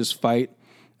starting to just fight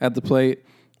at the plate.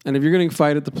 And if you're getting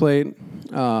fight at the plate,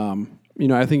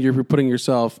 I think you're putting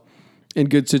yourself in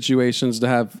good situations to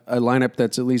have a lineup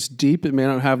that's at least deep. It may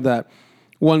not have that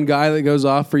one guy that goes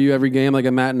off for you every game like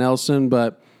a Matt Nelson,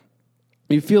 but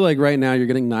you feel like right now you're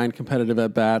getting 9 competitive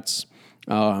at-bats.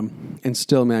 And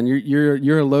still, man,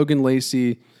 you're a Logan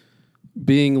Lacey,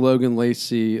 being Logan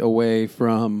Lacey away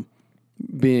from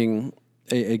being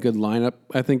a good lineup.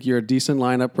 I think you're a decent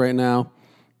lineup right now.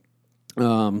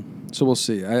 So we'll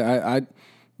see. I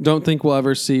don't think we'll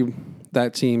ever see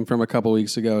that team from a couple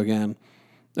weeks ago again.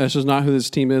 That's just not who this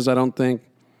team is, I don't think.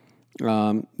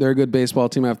 They're a good baseball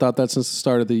team. I've thought that since the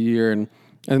start of the year,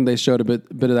 and they showed a bit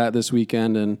of that this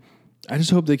weekend. And I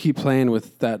just hope they keep playing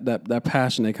with that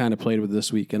passion they kind of played with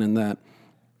this weekend, and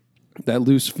that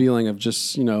loose feeling of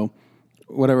just,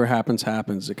 whatever happens,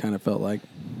 it kind of felt like.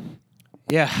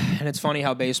 Yeah, and it's funny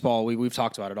how baseball, we've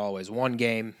talked about it always. One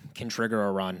game can trigger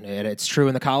a run. And it's true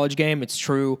in the college game. It's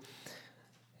true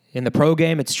in the pro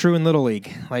game. It's true in Little League.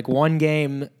 Like, one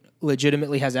game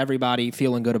legitimately has everybody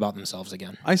feeling good about themselves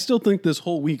again. I still think this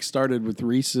whole week started with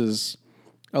Reese's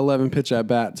 11 pitch at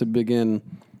bat to begin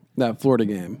that Florida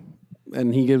game.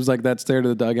 And he gives like that stare to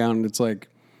the dugout, and it's like,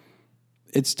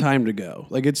 it's time to go.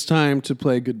 Like, it's time to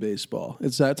play good baseball.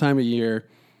 It's that time of year.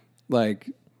 Like,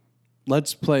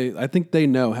 let's play. I think they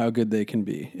know how good they can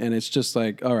be. And it's just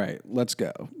like, all right, let's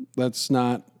go. Let's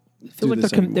not do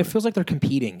this anymore. It feels like they're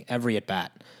competing every at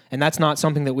bat. And that's not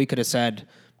something that we could have said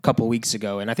a couple weeks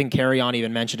ago. And I think Carrion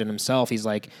even mentioned it himself. He's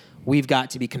like, we've got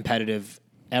to be competitive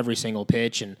every single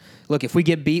pitch. And look, if we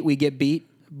get beat, we get beat.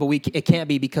 But it can't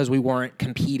be because we weren't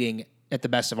competing at the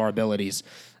best of our abilities.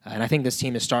 And I think this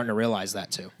team is starting to realize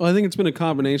that too. Well, I think it's been a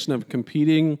combination of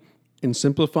competing and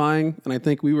simplifying. And I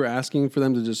think we were asking for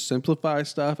them to just simplify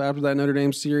stuff after that Notre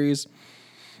Dame series.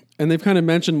 And they've kind of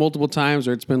mentioned multiple times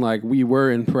where it's been like, we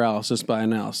were in paralysis by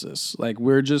analysis. Like,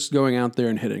 we're just going out there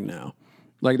and hitting now.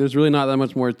 Like, there's really not that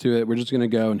much more to it. We're just going to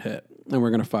go and hit, and we're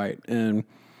going to fight. And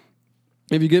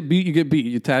if you get beat, you get beat.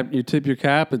 You tip your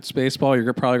cap. It's baseball.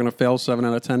 You're probably going to fail 7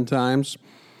 out of 10 times.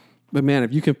 But, man,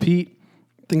 if you compete,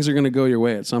 things are going to go your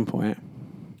way at some point.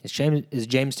 Is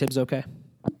James Tibbs okay?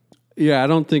 Yeah, I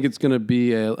don't think it's going to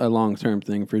be a long-term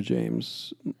thing for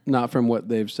James, not from what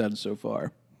they've said so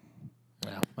far.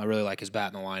 Yeah, I really like his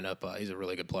bat in the lineup. He's a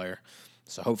really good player.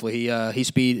 So hopefully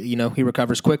he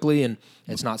recovers quickly, and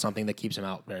it's not something that keeps him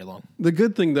out very long. The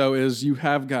good thing, though, is you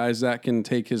have guys that can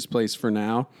take his place for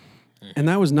now, and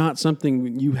that was not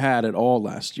something you had at all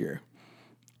last year.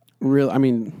 I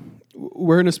mean,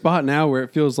 we're in a spot now where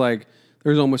it feels like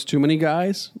there's almost too many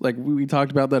guys. Like, we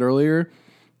talked about that earlier,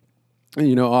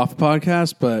 off the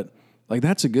podcast, but like,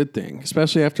 that's a good thing,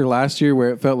 especially after last year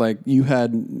where it felt like you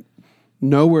had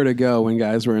nowhere to go when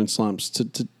guys were in slumps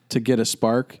to get a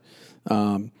spark.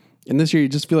 And this year, you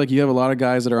just feel like you have a lot of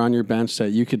guys that are on your bench that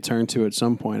you could turn to at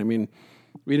some point. I mean,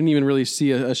 we didn't even really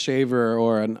see a Shaver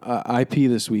or an IP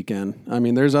this weekend. I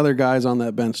mean, there's other guys on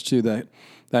that bench, too,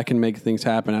 that can make things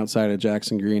happen outside of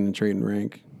Jackson Green and Trayton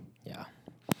Rank. Yeah.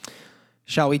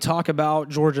 Shall we talk about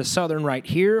Georgia Southern right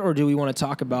here, or do we want to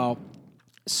talk about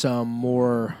some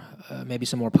more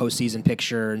postseason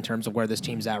picture in terms of where this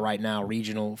team's at right now,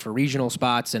 regional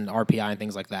spots and RPI and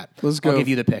things like that? Let's go. I'll give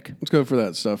you the pick. Let's go for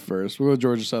that stuff first. We'll go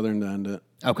Georgia Southern to end it.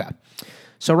 Okay.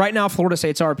 So right now, Florida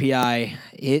State's RPI,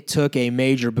 it took a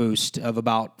major boost of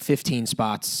about 15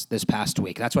 spots this past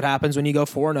week. That's what happens when you go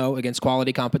 4-0 against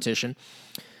quality competition.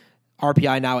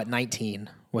 RPI now at 19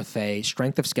 with a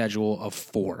strength of schedule of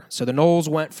 4. So the Noles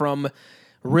went from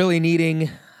really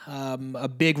needing a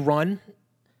big run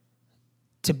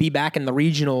to be back in the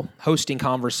regional hosting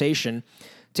conversation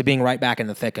to being right back in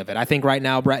the thick of it. I think right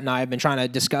now, Brett and I have been trying to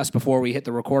discuss before we hit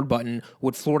the record button,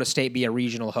 would Florida State be a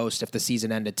regional host if the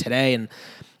season ended today? And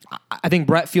I think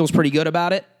Brett feels pretty good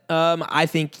about it. I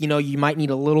think, you might need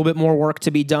a little bit more work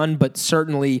to be done, but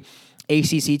certainly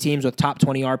ACC teams with top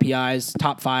 20 RPIs,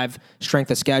 top 5 strength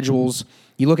of schedules.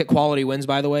 You look at quality wins,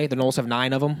 by the way, the Noles have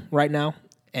 9 of them right now,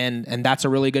 and that's a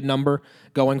really good number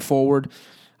going forward.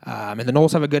 And the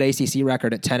Noles have a good ACC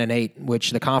record at 10-8,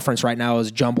 which the conference right now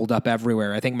is jumbled up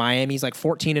everywhere. I think Miami's like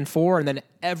 14-4, and then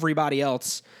everybody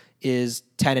else is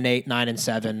 10-8,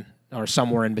 9-7, or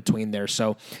somewhere in between there.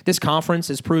 So this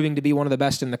conference is proving to be one of the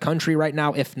best in the country right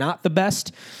now, if not the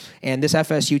best. And this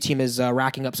FSU team is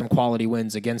racking up some quality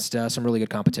wins against some really good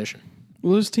competition.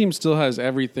 Well, this team still has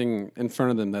everything in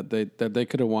front of them that they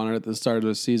could have wanted at the start of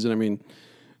the season. I mean,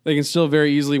 they can still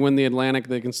very easily win the Atlantic.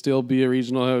 They can still be a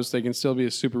regional host. They can still be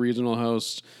a super regional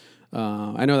host.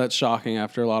 I know that's shocking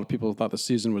after a lot of people thought the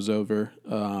season was over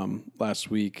last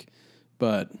week.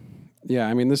 But, yeah,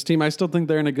 I mean, this team, I still think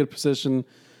they're in a good position,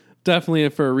 definitely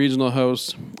for a regional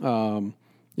host.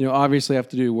 Obviously have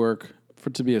to do work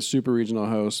to be a super regional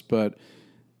host. But,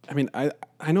 I mean,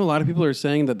 I know a lot of people are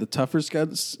saying that the tougher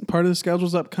part of the schedule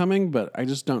is upcoming, but I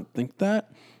just don't think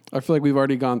that. I feel like we've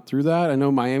already gone through that. I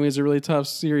know Miami's a really tough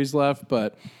series left,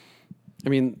 but, I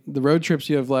mean, the road trips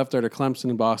you have left are to Clemson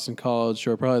and Boston College,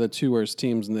 who are probably the 2 worst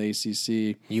teams in the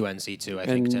ACC. UNC, too, I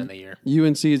think, to end the year.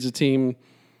 UNC is a team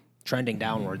trending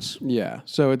downwards. Yeah.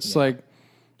 So it's I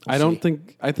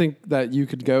think that you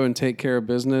could go and take care of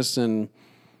business, and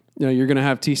you're going to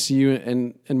have TCU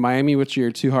and Miami, which are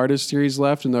your 2 hardest series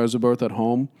left, and those are both at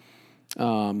home.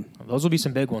 Those will be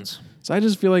some big ones. So I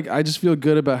just feel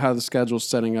good about how the schedule's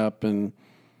setting up, and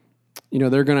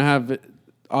they're going to have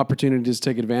opportunities to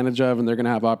take advantage of, and they're going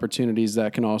to have opportunities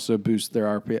that can also boost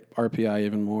their RPI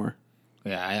even more.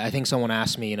 Yeah, I think someone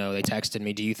asked me, they texted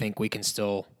me, do you think we can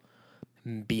still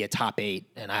be a top 8?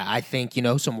 And I think,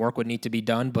 some work would need to be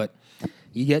done, but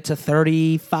you get to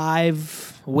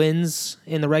 35 wins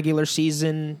in the regular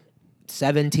season,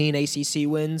 17 ACC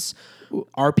wins.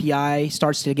 RPI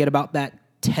starts to get about that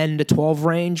 10 to 12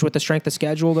 range with the strength of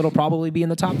schedule. That'll probably be in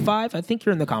the top 5. I think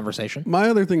you're in the conversation. My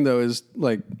other thing though is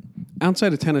like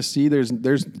outside of Tennessee,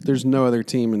 there's no other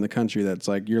team in the country that's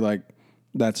like you're like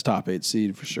that's top 8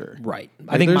 seed for sure. Right.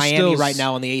 Like, I think there's Miami still right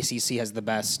now in the ACC has the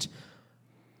best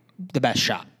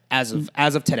shot as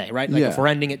of today. Right. Like Yeah. if we're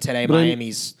ending it today, But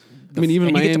Miami's. even and you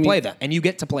get to Miami- play them, and you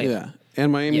get to play them. Yeah,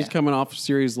 and Miami's Yeah. coming off a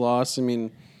series loss. I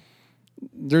mean,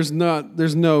 there's no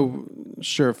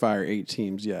surefire 8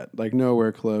 teams yet. Like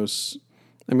nowhere close.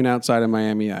 I mean, outside of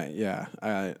Miami,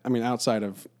 I mean, outside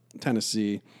of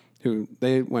Tennessee, who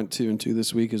they went 2-2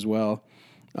 this week as well.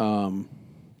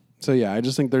 So yeah, I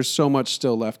just think there's so much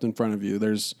still left in front of you.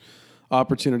 There's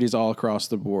opportunities all across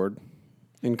the board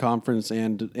in conference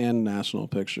and national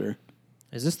picture.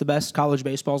 Is this the best college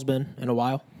baseball's been in a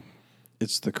while?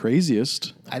 It's the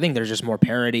craziest. I think there's just more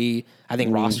parity. I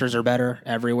think rosters are better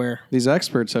everywhere. These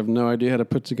experts have no idea how to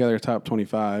put together top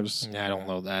 25s. I don't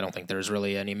know. I don't think there's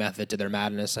really any method to their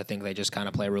madness. I think they just kind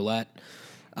of play roulette.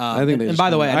 I think and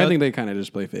by the way, I think they kind of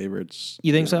just play favorites.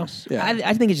 You think so? Yeah.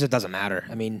 I think it just doesn't matter.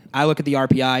 I mean, I look at the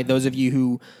RPI. Those of you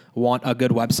who want a good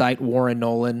website,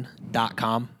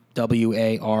 warrennolan.com,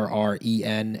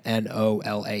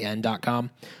 WARRENNOLAN.com.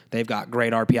 They've got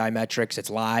great RPI metrics. It's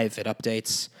live. It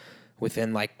updates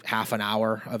within like half an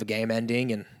hour of a game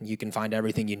ending, and you can find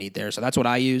everything you need there. So that's what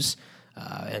I use,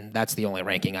 and that's the only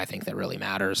ranking I think that really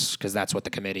matters because that's what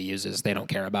the committee uses. They don't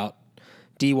care about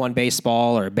D1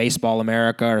 baseball or Baseball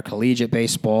America or collegiate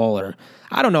baseball, or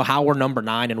I don't know how we're number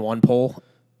 9 in one poll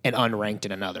and unranked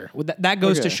in another. That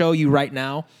goes to show you right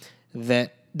now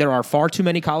that there are far too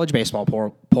many college baseball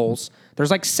polls. There's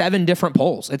like 7 different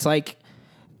polls. It's like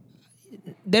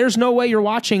there's no way you're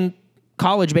watching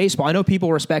college baseball. I know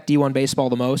people respect D1 baseball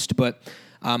the most, but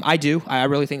I do. I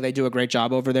really think they do a great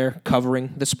job over there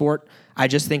covering the sport. I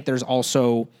just think there's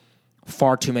also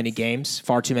far too many games,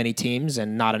 far too many teams,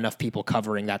 and not enough people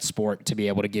covering that sport to be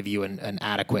able to give you an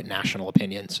adequate national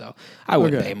opinion. So I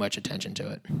wouldn't pay much attention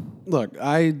to it. Look,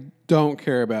 I don't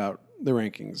care about the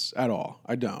rankings at all.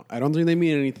 I don't think they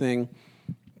mean anything,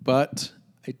 but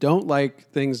I don't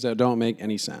like things that don't make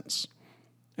any sense.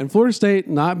 And Florida State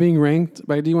not being ranked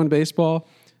by D1 baseball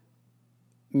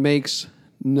makes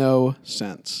no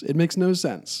sense. It makes no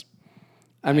sense.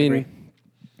 I mean, agree.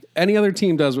 any other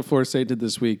team does what Florida State did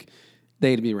this week,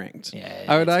 they'd be ranked. Yeah,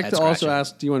 I would like it's to also head-scratching.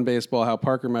 ask D1 baseball how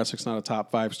Parker Messick's not a top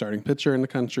 5 starting pitcher in the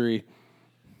country.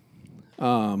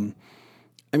 I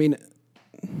mean,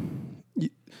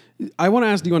 I want to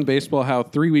ask D1 baseball how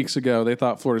 3 weeks ago they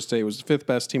thought Florida State was the 5th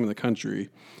best team in the country,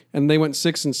 and they went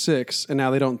 6-6, and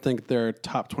now they don't think they're a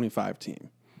top 25 team.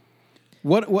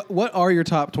 What are your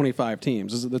top 25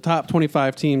 teams? Is it the top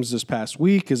 25 teams this past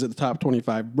week? Is it the top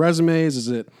 25 resumes? Is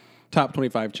it top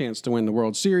 25 chance to win the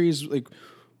World Series? Like,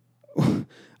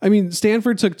 I mean,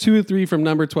 Stanford took 2 or 3 from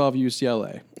number 12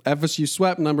 UCLA. FSU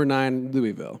swept number 9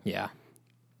 Louisville. Yeah.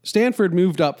 Stanford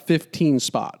moved up 15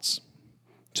 spots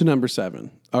to number 7.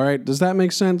 All right, does that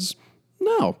make sense?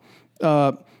 No.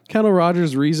 Kendall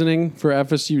Rogers' reasoning for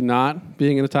FSU not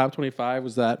being in the top 25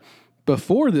 was that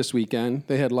before this weekend,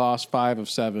 they had lost 5 of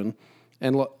 7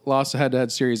 and lost a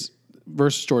head-to-head series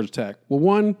versus Georgia Tech. Well,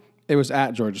 one, it was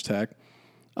at Georgia Tech.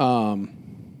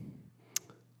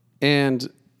 And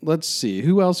let's see,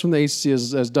 who else from the ACC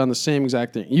has done the same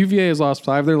exact thing? UVA has lost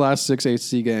 5 of their last 6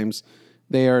 ACC games.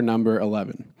 They are number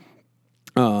 11.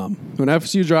 When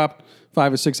FSU dropped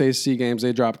 5 of 6 ACC games,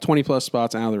 they dropped 20-plus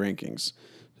spots out of the rankings.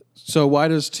 So why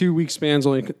does 2-week spans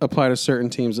only apply to certain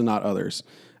teams and not others?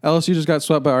 LSU just got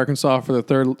swept by Arkansas for the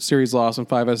 3rd series loss in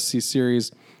 5 SEC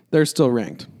series. They're still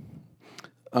ranked.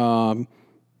 FSU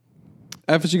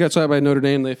got swept by Notre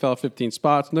Dame. They fell 15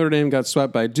 spots. Notre Dame got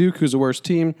swept by Duke, who's the worst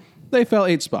team. They fell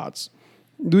 8 spots.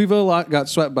 Louisville got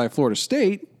swept by Florida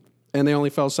State, and they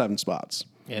only fell 7 spots.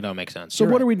 Yeah, it don't make sense. So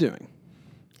what are we doing?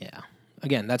 Yeah.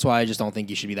 Again, that's why I just don't think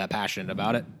you should be that passionate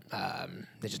about it.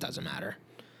 It just doesn't matter.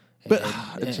 But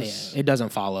It doesn't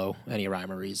follow any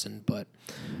rhyme or reason. But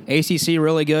ACC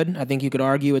really good. I think you could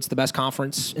argue it's the best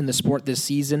conference in the sport this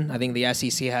season. I think the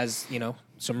SEC has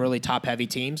some really top heavy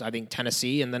teams. I think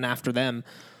Tennessee, and then after them,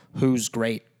 who's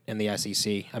great in the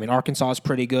SEC. I mean, Arkansas is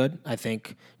pretty good. I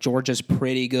think Georgia's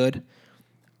pretty good.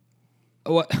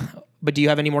 But do you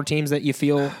have any more teams that you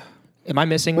feel? Am I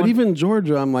missing one? But even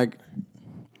Georgia, I'm like,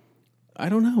 I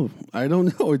don't know. When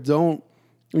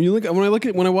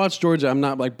I watch Georgia, I'm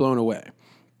not like blown away.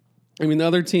 I mean, the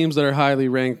other teams that are highly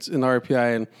ranked in the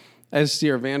RPI and SEC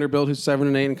are Vanderbilt, who's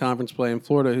 7-8 in conference play, and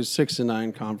Florida, who's 6-9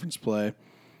 in conference play.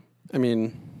 I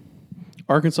mean,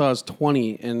 Arkansas is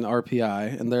 20 in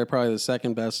RPI, and they're probably the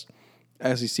second best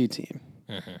SEC team.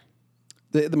 Mm-hmm.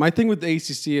 My thing with the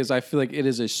ACC is I feel like it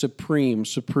is a supreme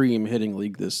hitting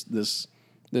league this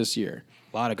year.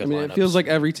 A lot of good I mean, lineups. it feels like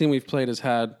every team we've played has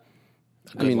had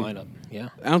a good lineup. Yeah.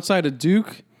 outside of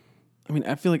Duke.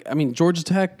 I feel like Georgia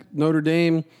Tech, Notre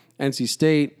Dame, NC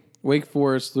State, Wake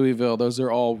Forest, Louisville. Those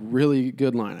are all really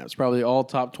good lineups. Probably all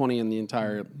top 20 in the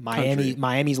entire country.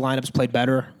 Miami's lineups played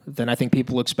better than I think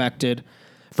people expected.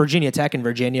 Virginia Tech and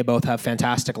Virginia both have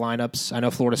fantastic lineups. I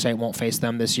know Florida State won't face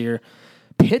them this year.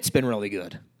 Pitt's been really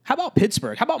good. How about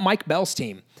Pittsburgh? How about Mike Bell's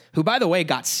team, who, by the way,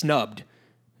 got snubbed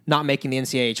not making the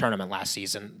NCAA tournament last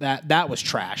season? That was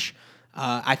trash.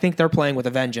 I think they're playing with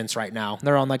a vengeance right now.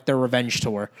 They're on their revenge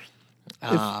tour.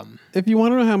 If you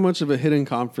want to know how much of a hidden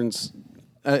conference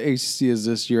ACC is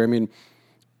this year,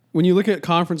 when you look at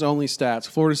conference-only stats,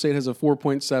 Florida State has a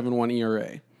 4.71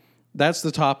 ERA. That's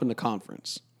the top in the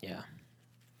conference. Yeah.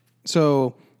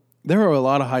 So there are a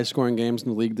lot of high-scoring games in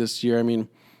the league this year.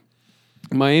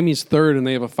 Miami's third, and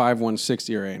they have a 5.16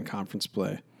 ERA in conference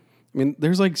play.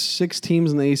 There's like 6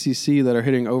 teams in the ACC that are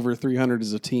hitting over 300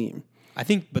 as a team. I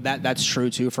think, but that's true,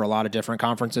 too, for a lot of different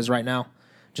conferences right now.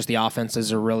 Just the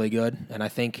offenses are really good. And I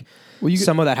think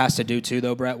some of that has to do, too,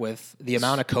 though, Brett, with the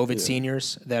amount of COVID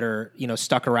seniors that are,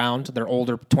 stuck around. They're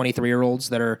older 23-year-olds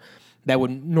that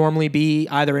would normally be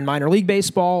either in minor league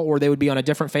baseball or they would be on a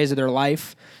different phase of their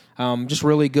life. Just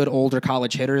really good older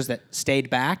college hitters that stayed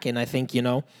back. And I think,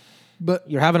 but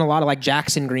you're having a lot of like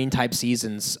Jackson Green type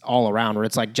seasons all around where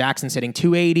it's like Jackson's hitting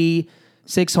 280,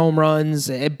 6 home runs.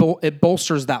 It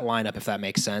bolsters that lineup, if that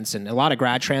makes sense. And a lot of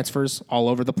grad transfers all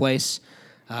over the place,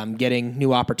 getting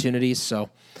new opportunities. So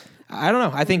I don't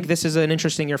know. I think this is an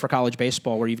interesting year for college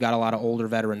baseball where you've got a lot of older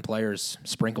veteran players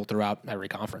sprinkled throughout every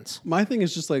conference. My thing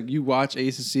is just like you watch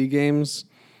ACC games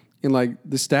and like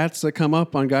the stats that come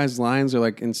up on guys' lines are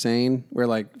like insane. Where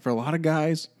like for a lot of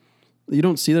guys, you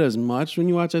don't see that as much when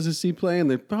you watch SEC play, and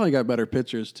they've probably got better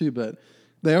pitchers too, but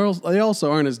they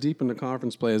also aren't as deep into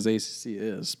conference play as ACC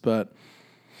is. But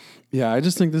yeah, I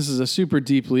just think this is a super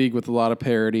deep league with a lot of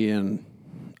parity, and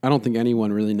I don't think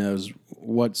anyone really knows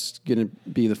what's going to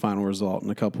be the final result in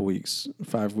a couple weeks,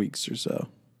 5 weeks or so.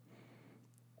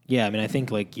 Yeah, I think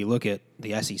like you look at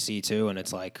the SEC too, and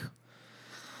it's like,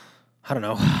 I don't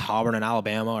know, Auburn and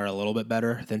Alabama are a little bit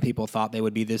better than people thought they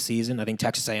would be this season. I think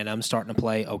Texas A&M's starting to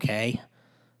play okay.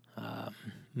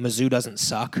 Mizzou doesn't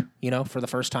suck, for the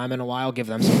first time in a while. Give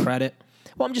them some credit.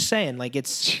 Well, I'm just saying, like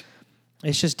it's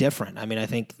just different. I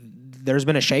think there's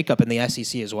been a shakeup in the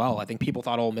SEC as well. I think people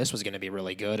thought Ole Miss was going to be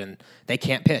really good, and they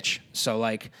can't pitch. So,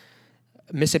 like,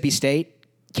 Mississippi State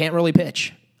can't really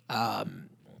pitch.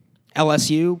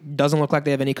 LSU doesn't look like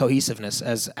they have any cohesiveness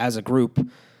as a group.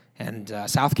 And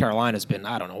South Carolina's been,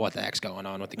 I don't know what the heck's going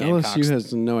on with the Gamecocks. LSU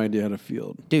has no idea how to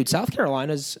field. Dude, South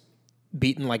Carolina's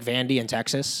beaten, like, Vandy and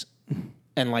Texas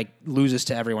and, like, loses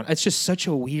to everyone. It's just such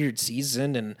a weird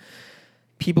season, and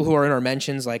people who are in our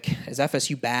mentions, like, is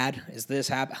FSU bad? Is this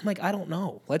happen? I'm like, I don't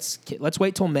know. Let's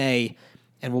wait till May,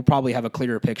 and we'll probably have a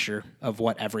clearer picture of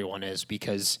what everyone is,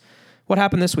 because what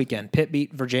happened this weekend? Pitt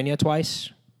beat Virginia twice.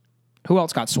 Who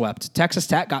else got swept? Texas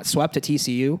Tech got swept at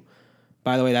TCU.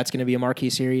 By the way, that's going to be a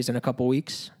marquee series in a couple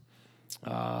weeks.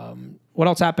 What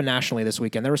else happened nationally this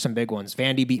weekend? There were some big ones.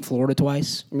 Vandy beat Florida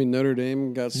twice. Notre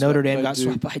Dame got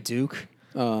swept by Duke.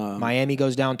 Miami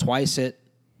goes down twice at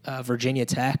Virginia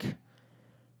Tech.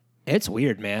 It's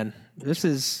weird, man. This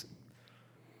is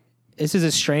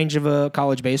as strange of a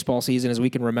college baseball season as we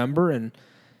can remember, and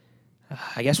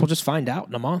I guess we'll just find out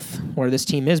in a month where this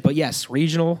team is. But yes,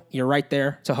 regional, you're right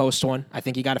there to host one. I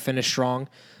think you got to finish strong.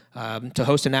 To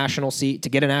host a national seat, to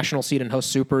get a national seat and host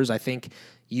Supers, I think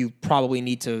you probably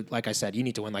need to, like I said, you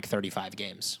need to win like 35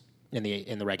 games in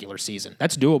the regular season.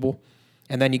 That's doable.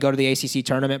 And then you go to the ACC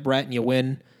tournament, Brett, and you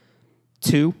win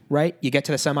 2, right? You get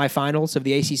to the semifinals of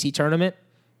the ACC tournament,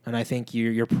 and I think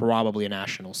you're probably a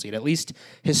national seed. At least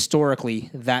historically,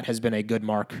 that has been a good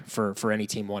mark for any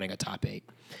team wanting a top 8.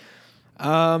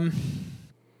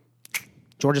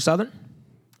 Georgia Southern,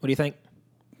 what do you think?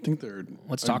 I think they're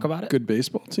talk about it. Good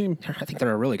baseball team. I think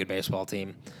they're a really good baseball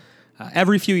team.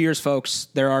 Every few years, folks,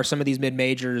 there are some of these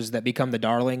mid-majors that become the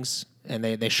darlings, and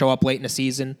they show up late in the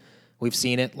season. We've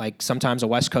seen it. Like sometimes a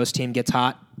West Coast team gets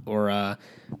hot, or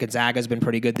Gonzaga's been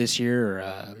pretty good this year,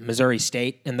 or Missouri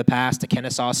State in the past,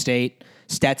 Kennesaw State.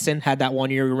 Stetson had that one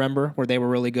year, remember, where they were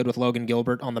really good with Logan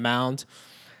Gilbert on the mound.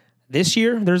 This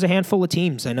year, there's a handful of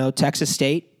teams. I know Texas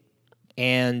State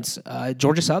and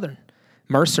Georgia Southern,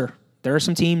 Mercer. There are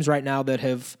some teams right now that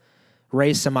have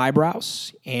raised some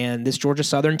eyebrows, and this Georgia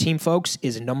Southern team, folks,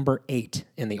 is number 8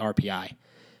 in the RPI.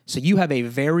 So you have a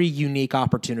very unique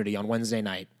opportunity on Wednesday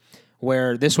night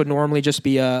where this would normally just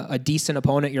be a decent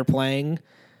opponent you're playing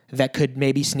that could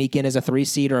maybe sneak in as a 3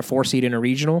 seed or a 4 seed in a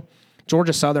regional.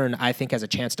 Georgia Southern, I think, has a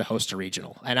chance to host a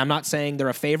regional. And I'm not saying they're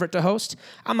a favorite to host.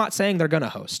 I'm not saying they're going to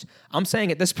host. I'm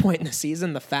saying at this point in the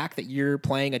season, the fact that you're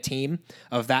playing a team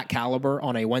of that caliber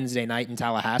on a Wednesday night in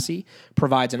Tallahassee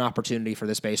provides an opportunity for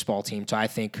this baseball team to, I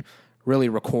think, really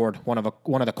record one of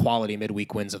the quality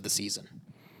midweek wins of the season.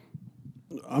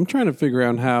 I'm trying to figure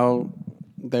out how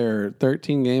they're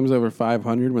 13 games over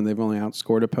 500 when they've only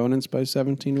outscored opponents by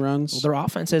 17 runs. Well, their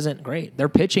offense isn't great. They're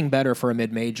pitching better for a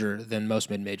mid-major than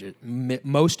most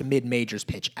mid-majors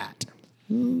pitch at.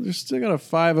 They're still got a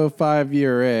 5.05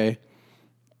 ERA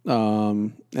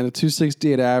and a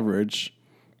 268 average.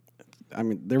 I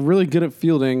mean, they're really good at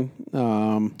fielding.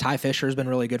 Ty Fisher's been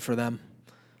really good for them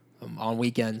on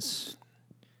weekends.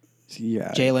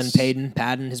 Yeah, Jalen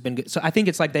Padden has been good. So I think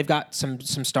it's like they've got some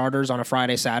starters on a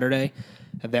Friday, Saturday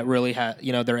that really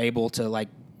they're able to like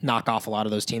knock off a lot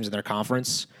of those teams in their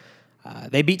conference.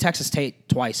 They beat Texas State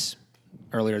twice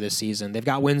earlier this season. They've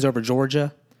got wins over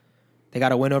Georgia. They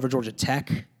got a win over Georgia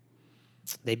Tech.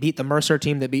 They beat the Mercer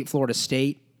team that beat Florida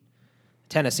State.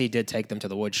 Tennessee did take them to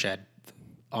the woodshed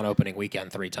on opening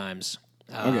weekend 3 times.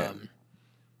 Okay.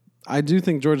 I do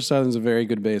think Georgia Southern's a very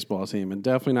good baseball team and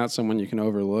definitely not someone you can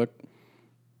overlook.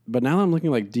 But now I'm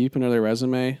looking like deep into their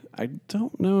resume. I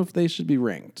don't know if they should be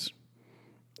ranked.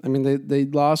 I mean, they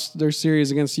lost their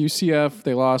series against UCF.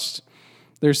 They lost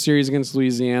their series against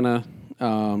Louisiana.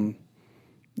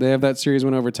 They have that series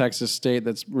win over Texas State.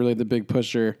 That's really the big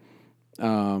pusher.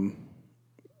 But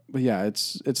yeah,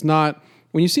 it's not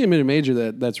when you see a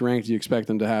mid-major that's ranked, you expect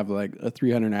them to have like a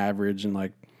 300 average and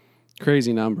like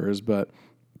crazy numbers, but.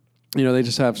 You know, they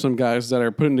just have some guys that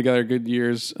are putting together good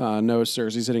years. Noah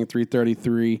Searcy's hitting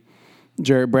 333.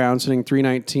 Jarrett Brown's hitting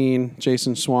 319.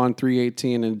 Jason Swan,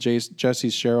 318. And Jesse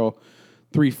Sherrill,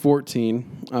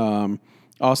 314.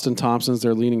 Austin Thompson's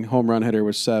their leading home run hitter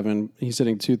with 7. He's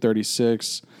hitting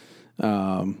 236.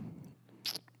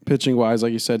 Pitching-wise,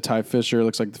 like you said, Ty Fisher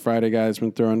looks like the Friday guy has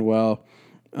been throwing well.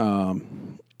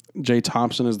 Jay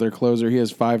Thompson is their closer. He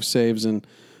has 5 saves and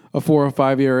a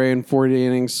 4.05 ERA in 40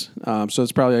 innings. So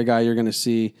it's probably a guy you're going to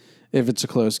see if it's a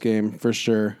close game for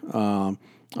sure on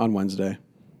Wednesday.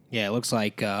 Yeah, it looks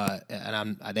like, they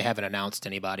haven't announced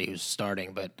anybody who's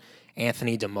starting, but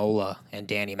Anthony DeMola and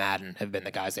Danny Madden have been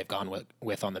the guys they've gone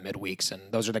with on the midweeks, and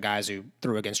those are the guys who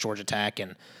threw against Georgia Tech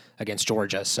and against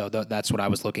Georgia. So that's what I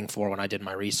was looking for when I did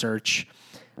my research.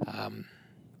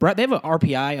 Brett, they have an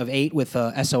RPI of 8 with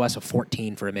a SOS of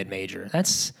 14 for a mid-major.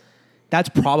 That's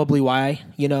probably why,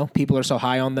 people are so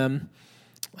high on them.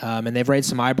 And they've raised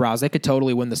some eyebrows. They could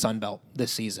totally win the Sun Belt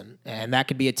this season. And that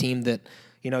could be a team that,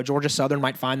 Georgia Southern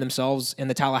might find themselves in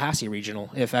the Tallahassee Regional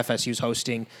if FSU's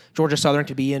hosting. Georgia Southern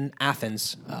could be in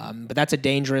Athens. But that's a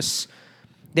dangerous...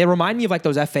 They remind me of like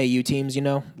those FAU teams,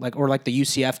 or like the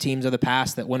UCF teams of the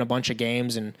past that win a bunch of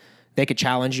games and they could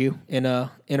challenge you in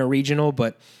a regional.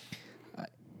 But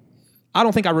I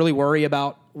don't think I really worry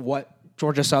about what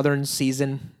Georgia Southern's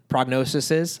season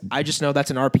prognosis is. I just know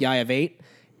that's an RPI of 8,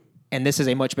 and this is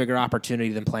a much bigger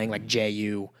opportunity than playing like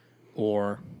JU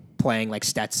or playing like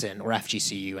Stetson or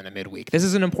FGCU in the midweek. This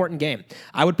is an important game.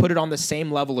 I would put it on the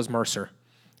same level as Mercer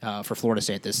for Florida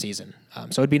State this season.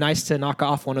 So it'd be nice to knock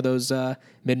off one of those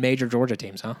mid-major Georgia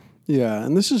teams, huh? Yeah,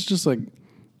 and this is just like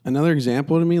another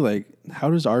example to me, like how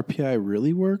does RPI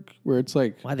really work? Where it's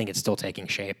like... Well, I think it's still taking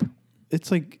shape. It's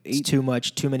like it's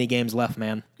too many games left,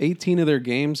 man. 18 of their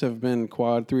games have been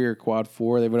quad 3 or quad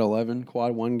 4. They've had 11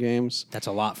 quad 1 games. That's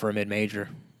a lot for a mid-major.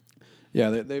 Yeah,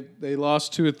 they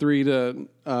lost 2 or 3 to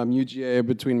UGA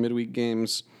between midweek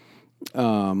games.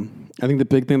 I think the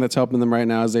big thing that's helping them right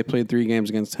now is they played 3 games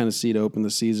against Tennessee to open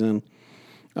the season.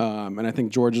 And I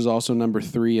think Georgia's also number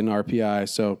 3 in RPI.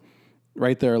 So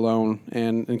right there alone,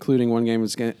 and including 1 game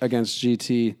against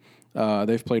GT,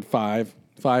 they've played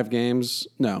 5 games.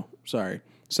 No. Sorry,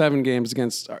 7 games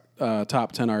against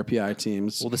top 10 RPI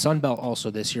teams. Well, the Sun Belt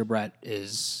also this year, Brett,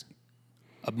 is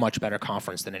a much better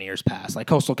conference than in years past. Like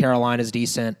Coastal Carolina's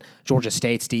decent, Georgia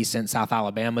State's decent, South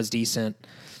Alabama's decent,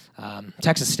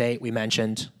 Texas State we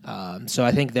mentioned. So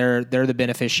I think they're the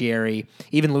beneficiary.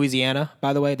 Even Louisiana,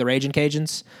 by the way, the Ragin'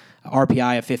 Cajuns,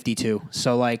 RPI of 52.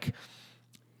 So like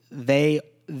they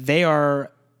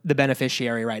are the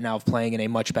beneficiary right now of playing in a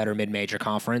much better mid-major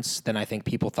conference than I think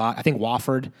people thought. I think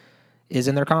Wofford is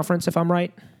in their conference, if I'm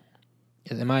right.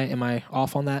 Am I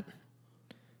off on that?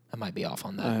 I might be off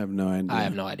on that. I have no idea. I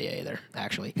have no idea either,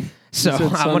 actually. So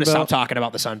I'm going to stop talking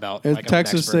about the Sun Belt. It's like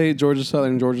Texas State, Georgia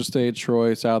Southern, Georgia State,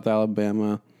 Troy, South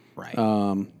Alabama. Right.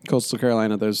 Coastal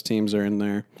Carolina, those teams are in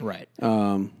there. Right.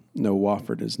 No,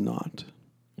 Wofford is not.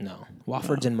 No.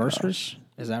 Wofford's in Mercer's?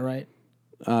 Is that right?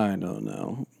 I don't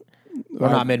know. We're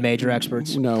not mid-major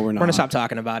experts. No, we're We're not. going to stop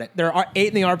talking about it. There are 8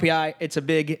 in the RPI. It's a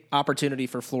big opportunity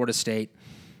for Florida State.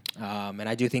 And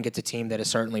I do think it's a team that has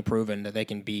certainly proven that they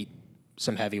can beat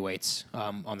some heavyweights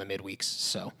on the midweeks.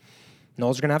 So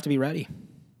Noles are going to have to be ready.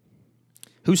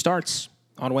 Who starts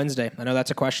on Wednesday? I know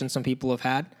that's a question some people have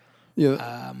had.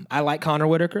 Yeah. I like Connor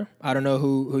Whitaker. I don't know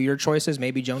who your choice is.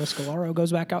 Maybe Jonas Galaro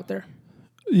goes back out there.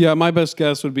 Yeah, my best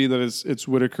guess would be that it's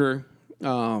Whitaker.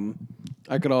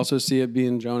 I could also see it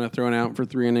being Jonah thrown out for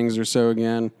 3 innings or so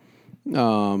again.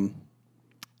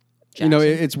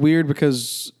 It's weird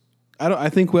because I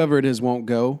think whoever it is won't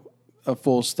go a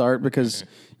full start because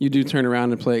you do turn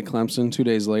around and play at Clemson 2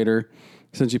 days later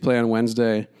since you play on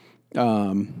Wednesday.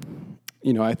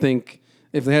 I think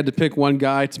if they had to pick one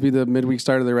guy to be the midweek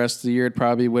starter the rest of the year, it'd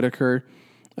probably be Whitaker.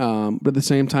 But at the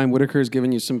same time, Whitaker's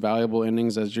given you some valuable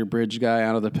innings as your bridge guy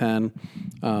out of the pen.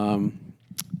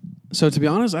 So to be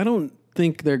honest, I don't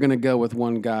think they're going to go with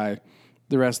one guy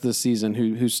the rest of the season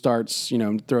who starts,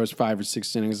 throws 5 or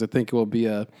 6 innings. I think it will be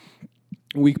a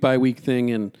week-by-week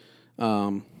thing, and,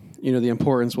 the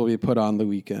importance will be put on the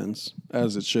weekends,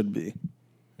 as it should be.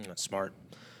 That's smart.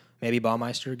 Maybe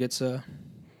Baumeister gets an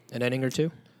inning or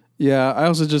 2? Yeah, I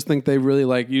also just think they really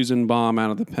like using Baum out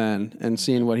of the pen and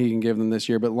seeing what he can give them this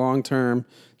year. But long-term,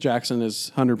 Jackson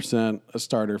is 100% a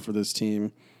starter for this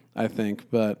team, I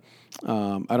think. But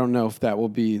I don't know if that will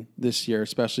be this year,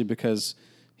 especially because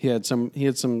he had some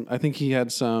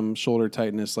shoulder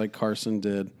tightness like Carson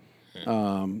did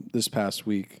this past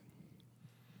week.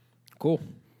 Cool.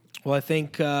 Well, I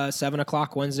think 7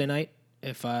 o'clock Wednesday night,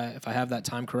 if I have that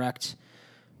time correct,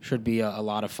 should be a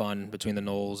lot of fun between the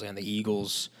Noles and the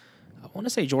Eagles. I want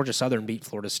to say Georgia Southern beat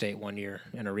Florida State one year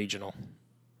in a regional.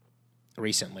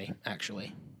 Recently,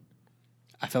 actually.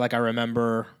 I feel like I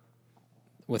remember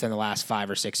within the last 5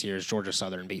 or 6 years, Georgia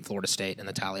Southern beat Florida State in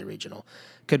the Tally Regional.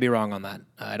 Could be wrong on that.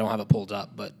 I don't have it pulled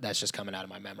up, but that's just coming out of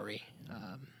my memory.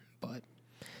 But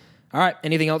all right,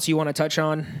 anything else you want to touch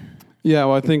on? Yeah,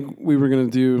 well, I think we were going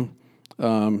to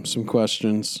do some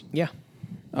questions. Yeah.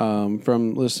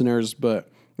 From listeners, but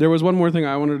there was one more thing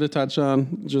I wanted to touch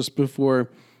on just before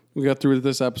we got through with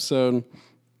this episode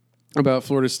about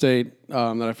Florida State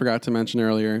that I forgot to mention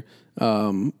earlier.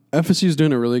 FSU is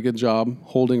doing a really good job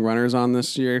holding runners on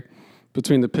this year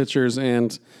between the pitchers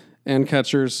and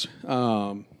catchers.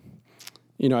 I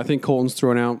think Colton's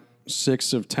thrown out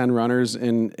 6 of 10 runners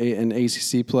in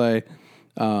ACC play.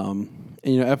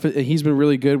 He's been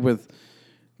really good with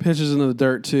pitches into the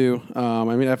dirt too.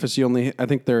 FSU I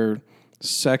think they're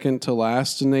second to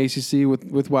last in the ACC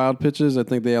with wild pitches. I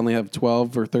think they only have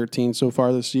 12 or 13 so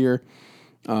far this year.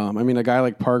 A guy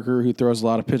like Parker who throws a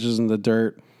lot of pitches in the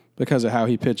dirt because of how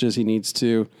he pitches, he needs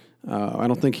to. I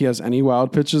don't think he has any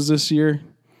wild pitches this year.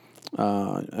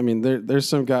 There's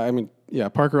some guy.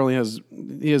 Parker only has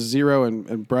 0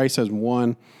 and Bryce has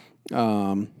 1.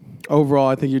 Overall,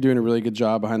 I think you're doing a really good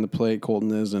job behind the plate.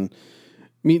 Colton is, and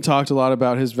Meat talked a lot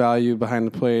about his value behind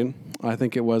the plate. I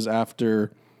think it was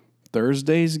after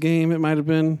Thursday's game. It might have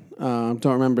been. Don't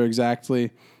remember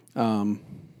exactly.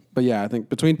 But yeah, I think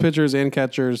between pitchers and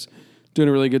catchers, doing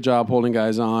a really good job holding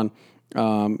guys on.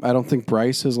 I don't think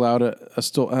Bryce has allowed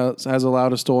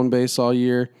a stolen base all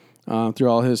year through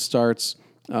all his starts.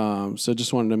 So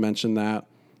just wanted to mention that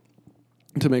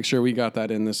to make sure we got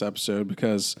that in this episode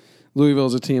because Louisville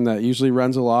is a team that usually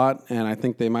runs a lot, and I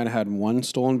think they might have had 1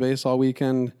 stolen base all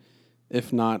weekend,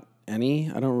 if not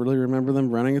any. I don't really remember them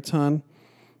running a ton.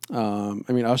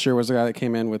 Usher was the guy that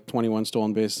came in with 21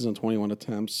 stolen bases and 21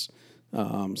 attempts.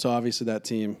 So obviously that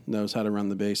team knows how to run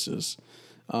the bases.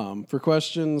 For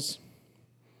questions,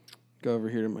 go over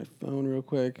here to my phone real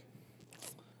quick.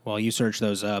 While you search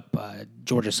those up,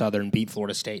 Georgia Southern beat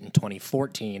Florida State in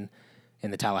 2014 in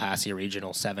the Tallahassee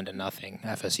Regional 7-0.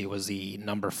 FSU was the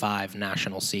number 5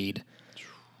 national seed.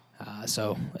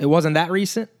 So it wasn't that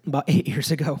recent, about 8 years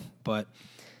ago, but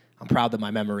I'm proud that my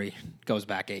memory goes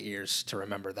back 8 years to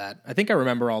remember that. I think I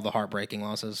remember all the heartbreaking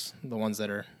losses, the ones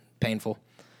that are painful.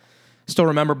 Still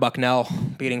remember Bucknell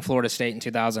beating Florida State in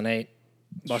 2008.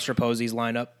 Buster Posey's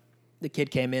lineup. The kid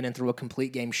came in and threw a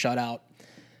complete game shutout.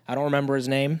 I don't remember his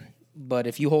name, but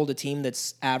if you hold a team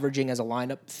that's averaging as a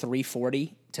lineup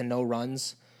 340 to no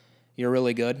runs, you're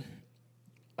really good.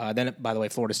 Then, by the way,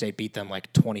 Florida State beat them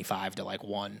 25 to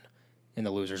 1 in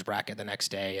the losers bracket the next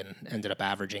day and ended up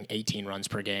averaging 18 runs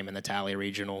per game in the Tally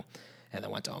Regional and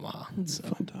then went to Omaha. So,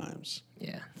 fun times.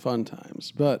 Yeah. Fun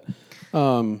times. But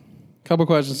couple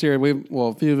questions here.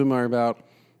 A few of them are about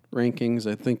rankings.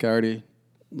 I think I already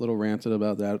a little ranted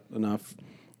about that enough.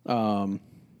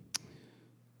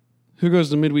 Who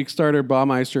goes to midweek starter?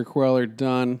 Baumeister, Queller,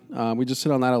 Dunn. We just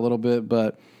hit on that a little bit,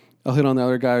 but I'll hit on the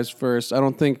other guys first. I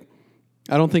don't think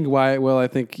I don't think Wyatt will. I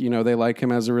think, they like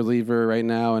him as a reliever right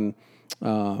now, and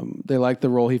they like the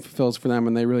role he fulfills for them,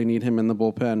 and they really need him in the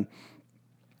bullpen.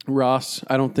 Ross,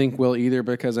 I don't think will either,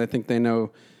 because I think they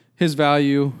know his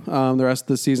value. The rest of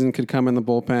the season could come in the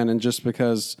bullpen, and just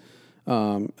because,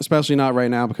 especially not right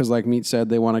now, because like Meat said,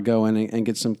 they want to go in and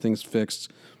get some things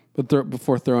fixed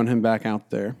before throwing him back out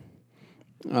there.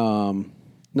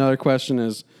 Another question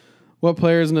is, what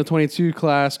players in the 2022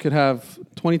 class could have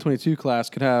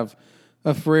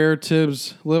a Ferrer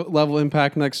Tibbs level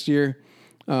impact next year?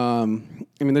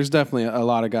 There's definitely a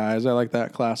lot of guys. I like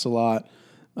that class a lot.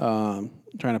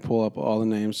 Trying to pull up all the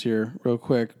names here real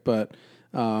quick, but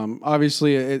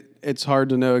obviously it's hard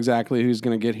to know exactly who's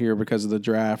going to get here because of the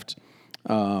draft.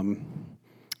 Off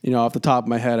the top of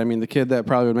my head, the kid that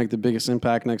probably would make the biggest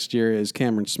impact next year is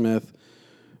Cameron Smith,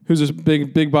 who's a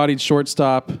big-bodied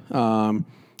shortstop.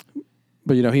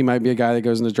 But he might be a guy that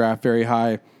goes in the draft very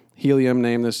high. Helium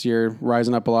name this year,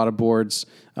 rising up a lot of boards.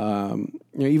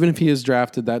 Even if he is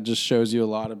drafted, that just shows you a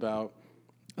lot about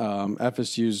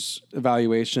FSU's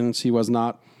evaluations. He was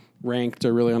not ranked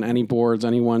or really on any boards,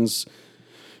 anyone's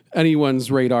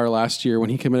radar last year when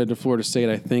he committed to Florida State,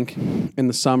 I think, in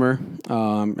the summer.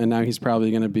 And now he's probably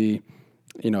going to be,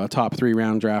 a top 3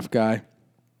 round draft guy.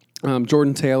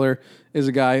 Jordan Taylor is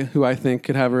a guy who I think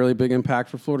could have a really big impact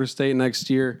for Florida State next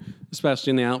year,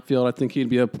 especially in the outfield. I think he'd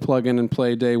be a plug-in and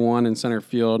play day one in center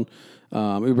field.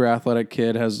 Uber athletic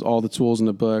kid, has all the tools in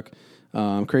the book.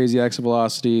 Crazy exit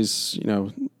velocities,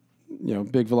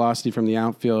 big velocity from the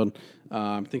outfield.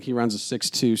 I think he runs a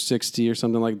 6'2", 60 or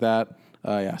something like that.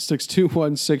 6'2",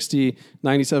 160,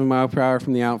 97 mile per hour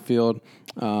from the outfield,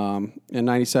 and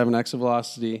 97 exit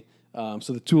velocity.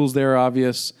 So the tools there are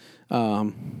obvious.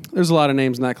 There's a lot of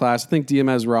names in that class. I think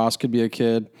Diamez Ross could be a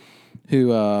kid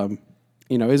who,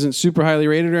 isn't super highly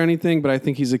rated or anything, but I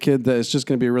think he's a kid that is just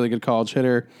going to be a really good college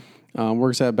hitter.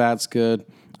 Works at bats good.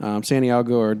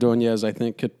 Santiago Ordonez, I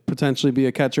think, could potentially be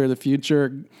a catcher of the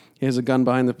future. He has a gun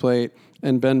behind the plate.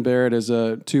 And Ben Barrett is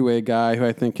a two-way guy who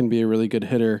I think can be a really good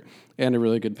hitter and a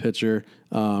really good pitcher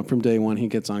from day one he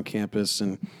gets on campus.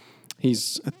 And I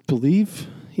believe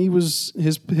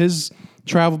his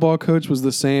travel ball coach was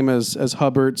the same as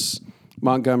Hubbert's,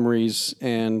 Montgomery's,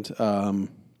 and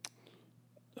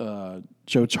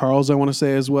Joe Charles, I want to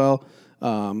say, as well.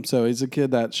 So he's a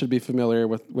kid that should be familiar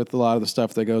with a lot of the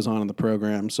stuff that goes on in the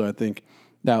program. So I think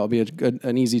that will be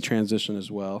an easy transition as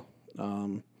well.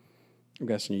 I'm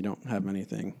guessing you don't have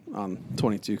anything on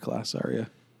 22 class, are you?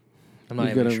 I'm not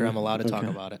even sure I'm allowed to talk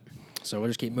about it. So we'll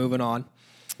just keep moving on.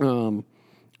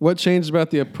 What changed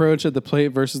about the approach at the plate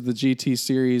versus the GT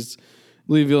series?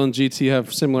 Louisville and GT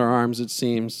have similar arms, it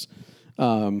seems.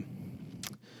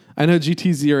 I know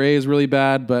GT's ERA is really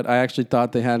bad, but I actually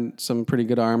thought they had some pretty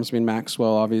good arms.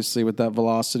 Maxwell, obviously, with that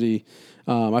velocity.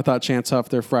 I thought Chance Huff,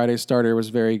 their Friday starter, was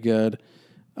very good.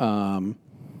 I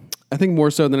think more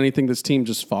so than anything, this team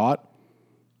just fought,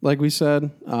 like we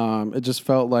said. It just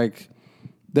felt like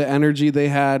the energy they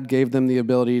had gave them the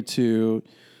ability to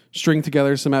string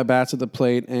together some at-bats at the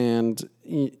plate, and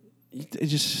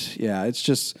it's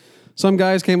just some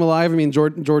guys came alive.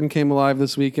 Jordan came alive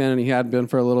this weekend, and he had been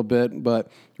for a little bit,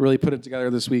 but really put it together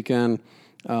this weekend.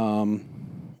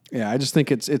 I just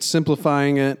think it's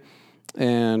simplifying it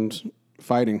and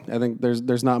fighting. I think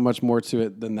there's not much more to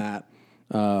it than that.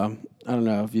 I don't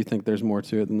know if you think there's more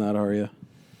to it than that, are you?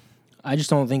 I just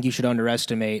don't think you should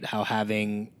underestimate how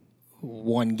having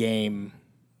one game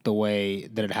the way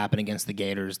that it happened against the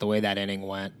Gators, the way that inning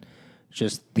went,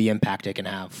 just the impact it can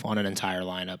have on an entire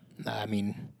lineup.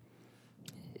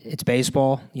 It's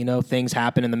baseball. Things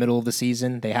happen in the middle of the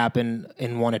season. They happen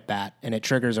in one at bat, and it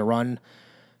triggers a run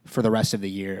for the rest of the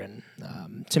year.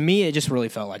 And to me, it just really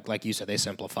felt like you said, they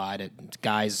simplified it.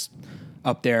 Guys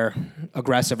up there,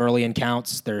 aggressive early in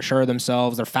counts. They're sure of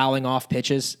themselves. They're fouling off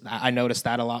pitches. I noticed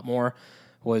that a lot more,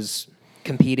 was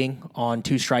competing on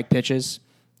 2-strike pitches.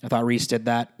 I thought Reese did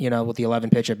that, with the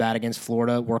 11-pitch at bat against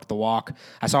Florida, worked the walk.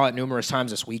 I saw it numerous times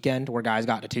this weekend where guys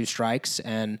got to 2 strikes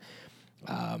and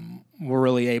were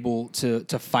really able to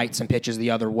fight some pitches the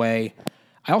other way.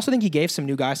 I also think he gave some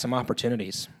new guys some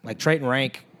opportunities. Like Trayton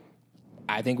Rank,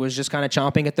 I think, was just kind of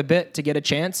chomping at the bit to get a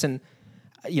chance. And,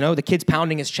 the kid's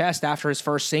pounding his chest after his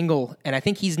first single. And I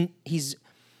think he's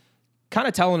kind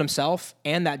of telling himself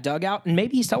and that dugout, and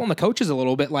maybe he's telling the coaches a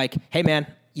little bit like, hey, man,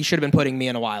 you should have been putting me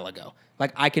in a while ago.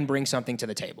 Like, I can bring something to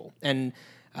the table. And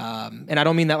I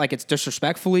don't mean that like it's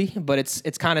disrespectfully, but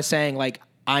it's kind of saying like,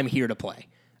 I'm here to play.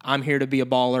 I'm here to be a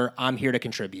baller. I'm here to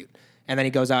contribute. And then he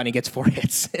goes out and he gets 4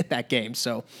 hits in that game.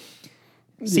 So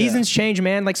seasons change,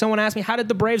 man. Like, someone asked me, how did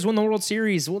the Braves win the World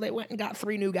Series? Well, they went and got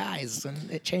 3 new guys, and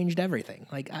it changed everything.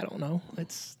 Like, I don't know.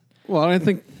 It's Well, I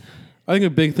think a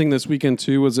big thing this weekend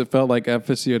too was it felt like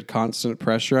FSU had constant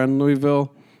pressure on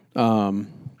Louisville.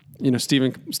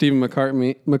 Stephen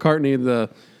McCartney, the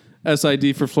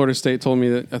SID for Florida State, told me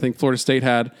that I think Florida State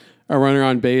had a runner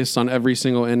on base on every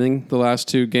single inning the last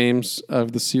 2 games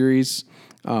of the series.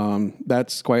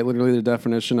 That's quite literally the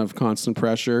definition of constant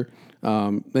pressure.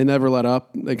 They never let up.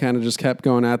 They kind of just kept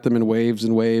going at them in waves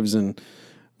and waves. And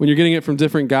when you're getting it from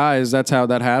different guys, that's how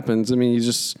that happens. I mean,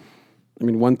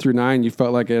 1 through 9, you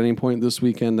felt like at any point this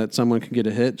weekend that someone could get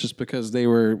a hit just because they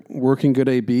were working good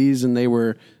ABs and they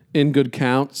were in good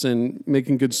counts and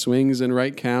making good swings in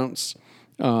right counts.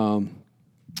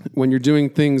 When you're doing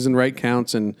things in right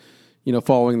counts and,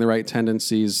 following the right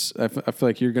tendencies, I feel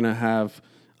like you're going to have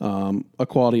a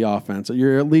quality offense.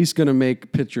 You're at least going to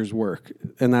make pitchers work.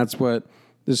 And that's what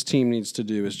this team needs to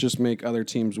do, is just make other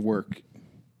teams work.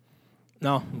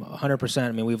 No, 100%.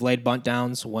 I mean, we've laid bunt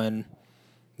downs when,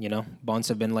 bunts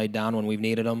have been laid down when we've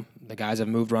needed them. The guys have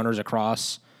moved runners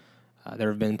across. There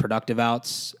have been productive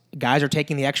outs. Guys are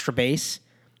taking the extra base,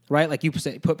 right? Like you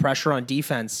put pressure on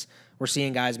defense. We're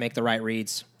seeing guys make the right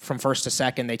reads. From first to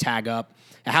second, they tag up.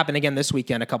 It happened again this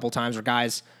weekend a couple times where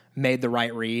guys made the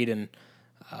right read. And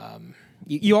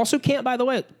you also can't, by the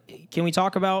way, can we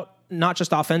talk about not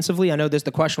just offensively? I know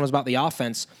the question was about the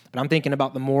offense, but I'm thinking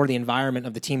about the environment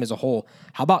of the team as a whole.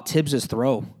 How about Tibbs'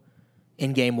 throw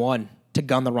in game 1 to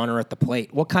gun the runner at the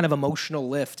plate? What kind of emotional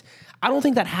lift? I don't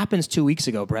think that happens 2 weeks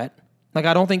ago, Brett. Like,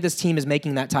 I don't think this team is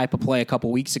making that type of play a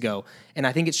couple weeks ago, and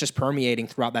I think it's just permeating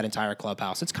throughout that entire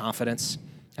clubhouse. It's confidence.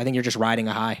 I think you're just riding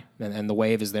a high, and the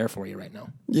wave is there for you right now.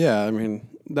 Yeah, I mean,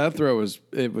 that throw was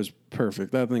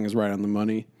perfect. That thing is right on the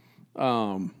money.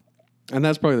 And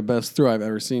that's probably the best throw I've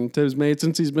ever seen Tibbs made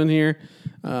since he's been here.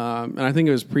 And I think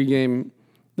it was pregame.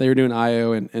 They were doing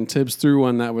IO, and Tibbs threw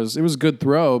one it was a good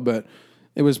throw, but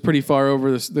it was pretty far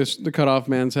over the cutoff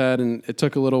man's head, and it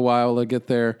took a little while to get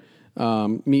there.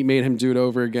 Meat made him do it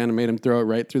over again and made him throw it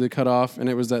right through the cutoff, and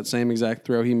it was that same exact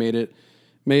throw he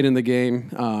made in the game.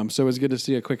 So it was good to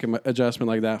see a quick adjustment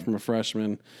like that from a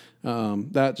freshman.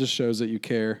 That just shows that you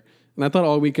care. And I thought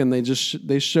all weekend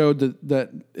they showed that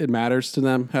it matters to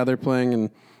them how they're playing and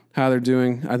how they're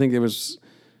doing. I think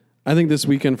this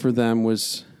weekend for them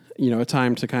was, a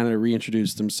time to kind of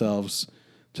reintroduce themselves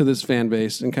to this fan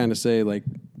base and kind of say, like,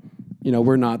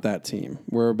 we're not that team.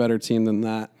 We're a better team than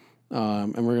that.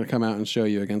 And we're going to come out and show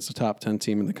you against the top 10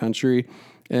 team in the country.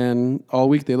 And all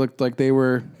week they looked like they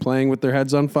were playing with their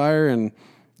heads on fire, and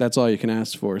that's all you can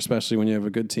ask for, especially when you have a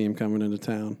good team coming into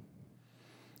town.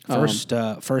 First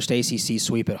ACC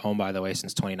sweep at home, by the way,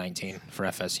 since 2019 for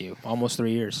FSU. Almost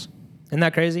 3 years. Isn't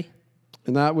that crazy?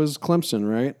 And that was Clemson,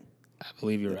 right? I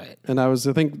believe you're right. And I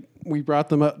think we brought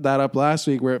that up last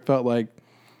week, where it felt like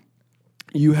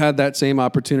you had that same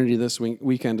opportunity this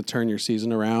weekend to turn your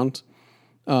season around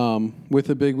with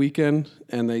a big weekend,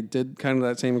 and they did kind of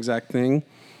that same exact thing.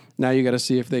 Now you got to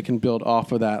see if they can build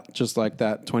off of that, just like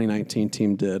that 2019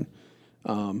 team did.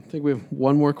 I think we have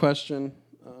one more question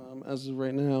as of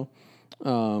right now.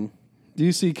 Do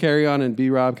you see Carrion and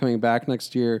B-Rob coming back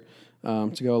next year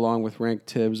to go along with Rank,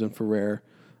 Tibbs, and Ferrer?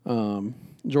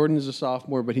 Jordan is a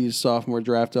sophomore, but he's sophomore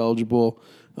draft eligible.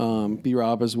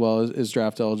 B-Rob as well is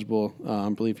draft eligible. I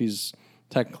believe he's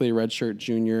technically a redshirt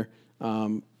junior,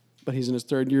 but he's in his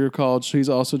 3rd year of college, so he's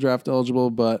also draft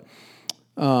eligible. But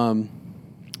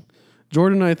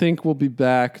Jordan, I think, will be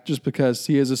back just because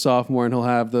he is a sophomore and he'll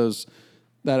have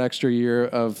that extra year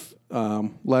of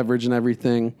leverage and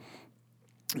everything.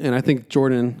 And I think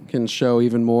Jordan can show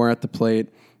even more at the plate.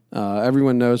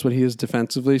 Everyone knows what he is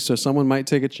defensively, so someone might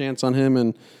take a chance on him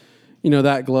and,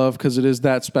 that glove, because it is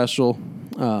that special.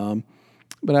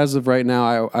 But as of right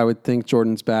now, I would think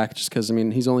Jordan's back just because,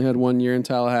 he's only had 1 year in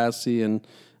Tallahassee and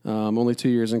only 2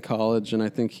 years in college, and I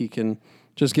think he can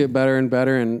just get better and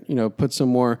better and, put some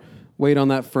more weight on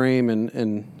that frame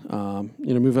and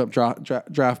move up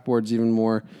draft boards even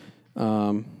more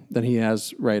than he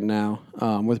has right now.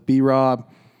 With B-Rob,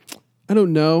 I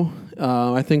don't know.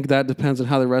 I think that depends on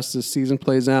how the rest of the season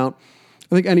plays out.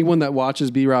 I think anyone that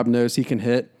watches B-Rob knows he can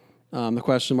hit. The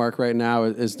question mark right now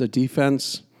is the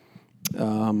defense.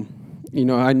 I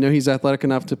know he's athletic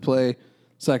enough to play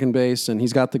second base, and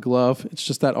he's got the glove. It's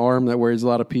just that arm that worries a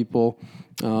lot of people.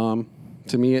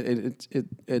 To me,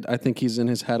 I think he's in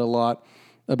his head a lot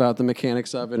about the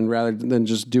mechanics of it, and rather than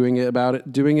just doing it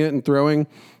and throwing,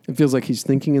 it feels like he's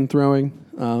thinking and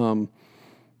throwing.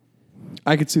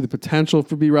 I could see the potential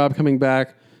for B-Rob coming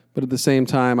back, but at the same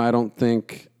time, I don't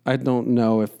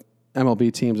know if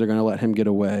MLB teams are going to let him get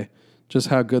away, just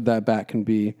how good that bat can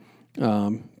be.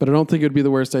 But I don't think it would be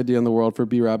the worst idea in the world for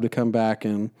B-Rob to come back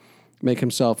and make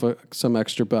himself some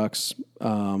extra bucks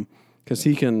because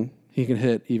he can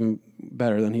hit even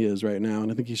better than he is right now,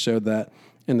 and I think he showed that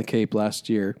in the Cape last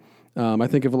year. I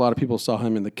think if a lot of people saw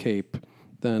him in the Cape,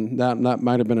 then that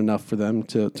might have been enough for them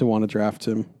to want to draft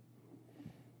him.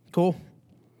 Cool.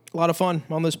 A lot of fun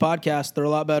on this podcast. They're a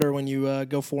lot better when you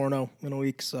go 4-0 in a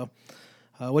week. So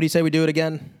what do you say we do it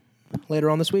again later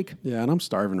on this week? Yeah, and I'm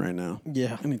starving right now.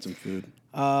 Yeah. I need some food.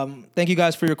 Thank you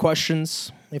guys for your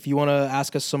questions. If you want to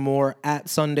ask us some more, at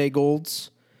Sunday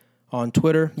Golds on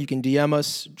Twitter, you can DM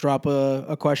us, drop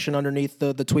a question underneath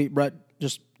the tweet Brett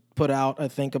just put out, I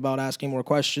think, about asking more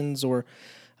questions, or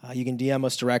you can DM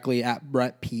us directly at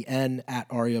BrettPN at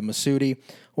Arya Masudi,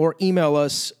 or email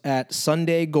us at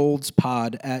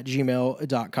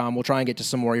sundaygoldspod@gmail.com. We'll try and get to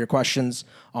some more of your questions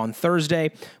on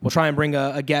Thursday. We'll try and bring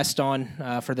a guest on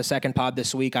for the second pod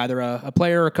this week, either a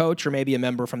player or a coach, or maybe a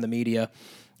member from the media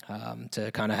to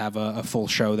kind of have a full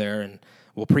show there. And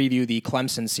we'll preview the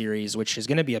Clemson series, which is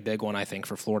going to be a big one, I think,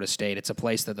 for Florida State. It's a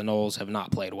place that the Noles have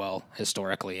not played well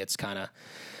historically. It's kind of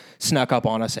snuck up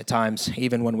on us at times,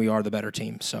 even when we are the better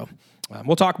team. So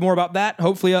we'll talk more about that.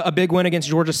 Hopefully a big win against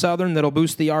Georgia Southern that'll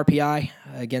boost the RPI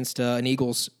against an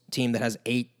Eagles team that has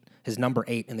number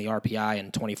 8 in the RPI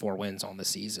and 24 wins on the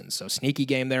season. So sneaky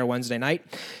game there Wednesday night.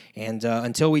 And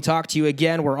until we talk to you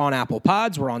again, we're on Apple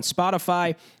Pods. We're on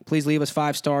Spotify. Please leave us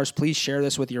 5 stars. Please share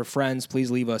this with your friends.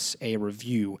 Please leave us a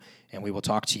review. And we will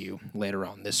talk to you later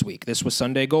on this week. This was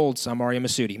Sunday Golds. I'm Arya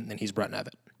Masudi, and he's Brett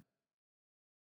Nevitt.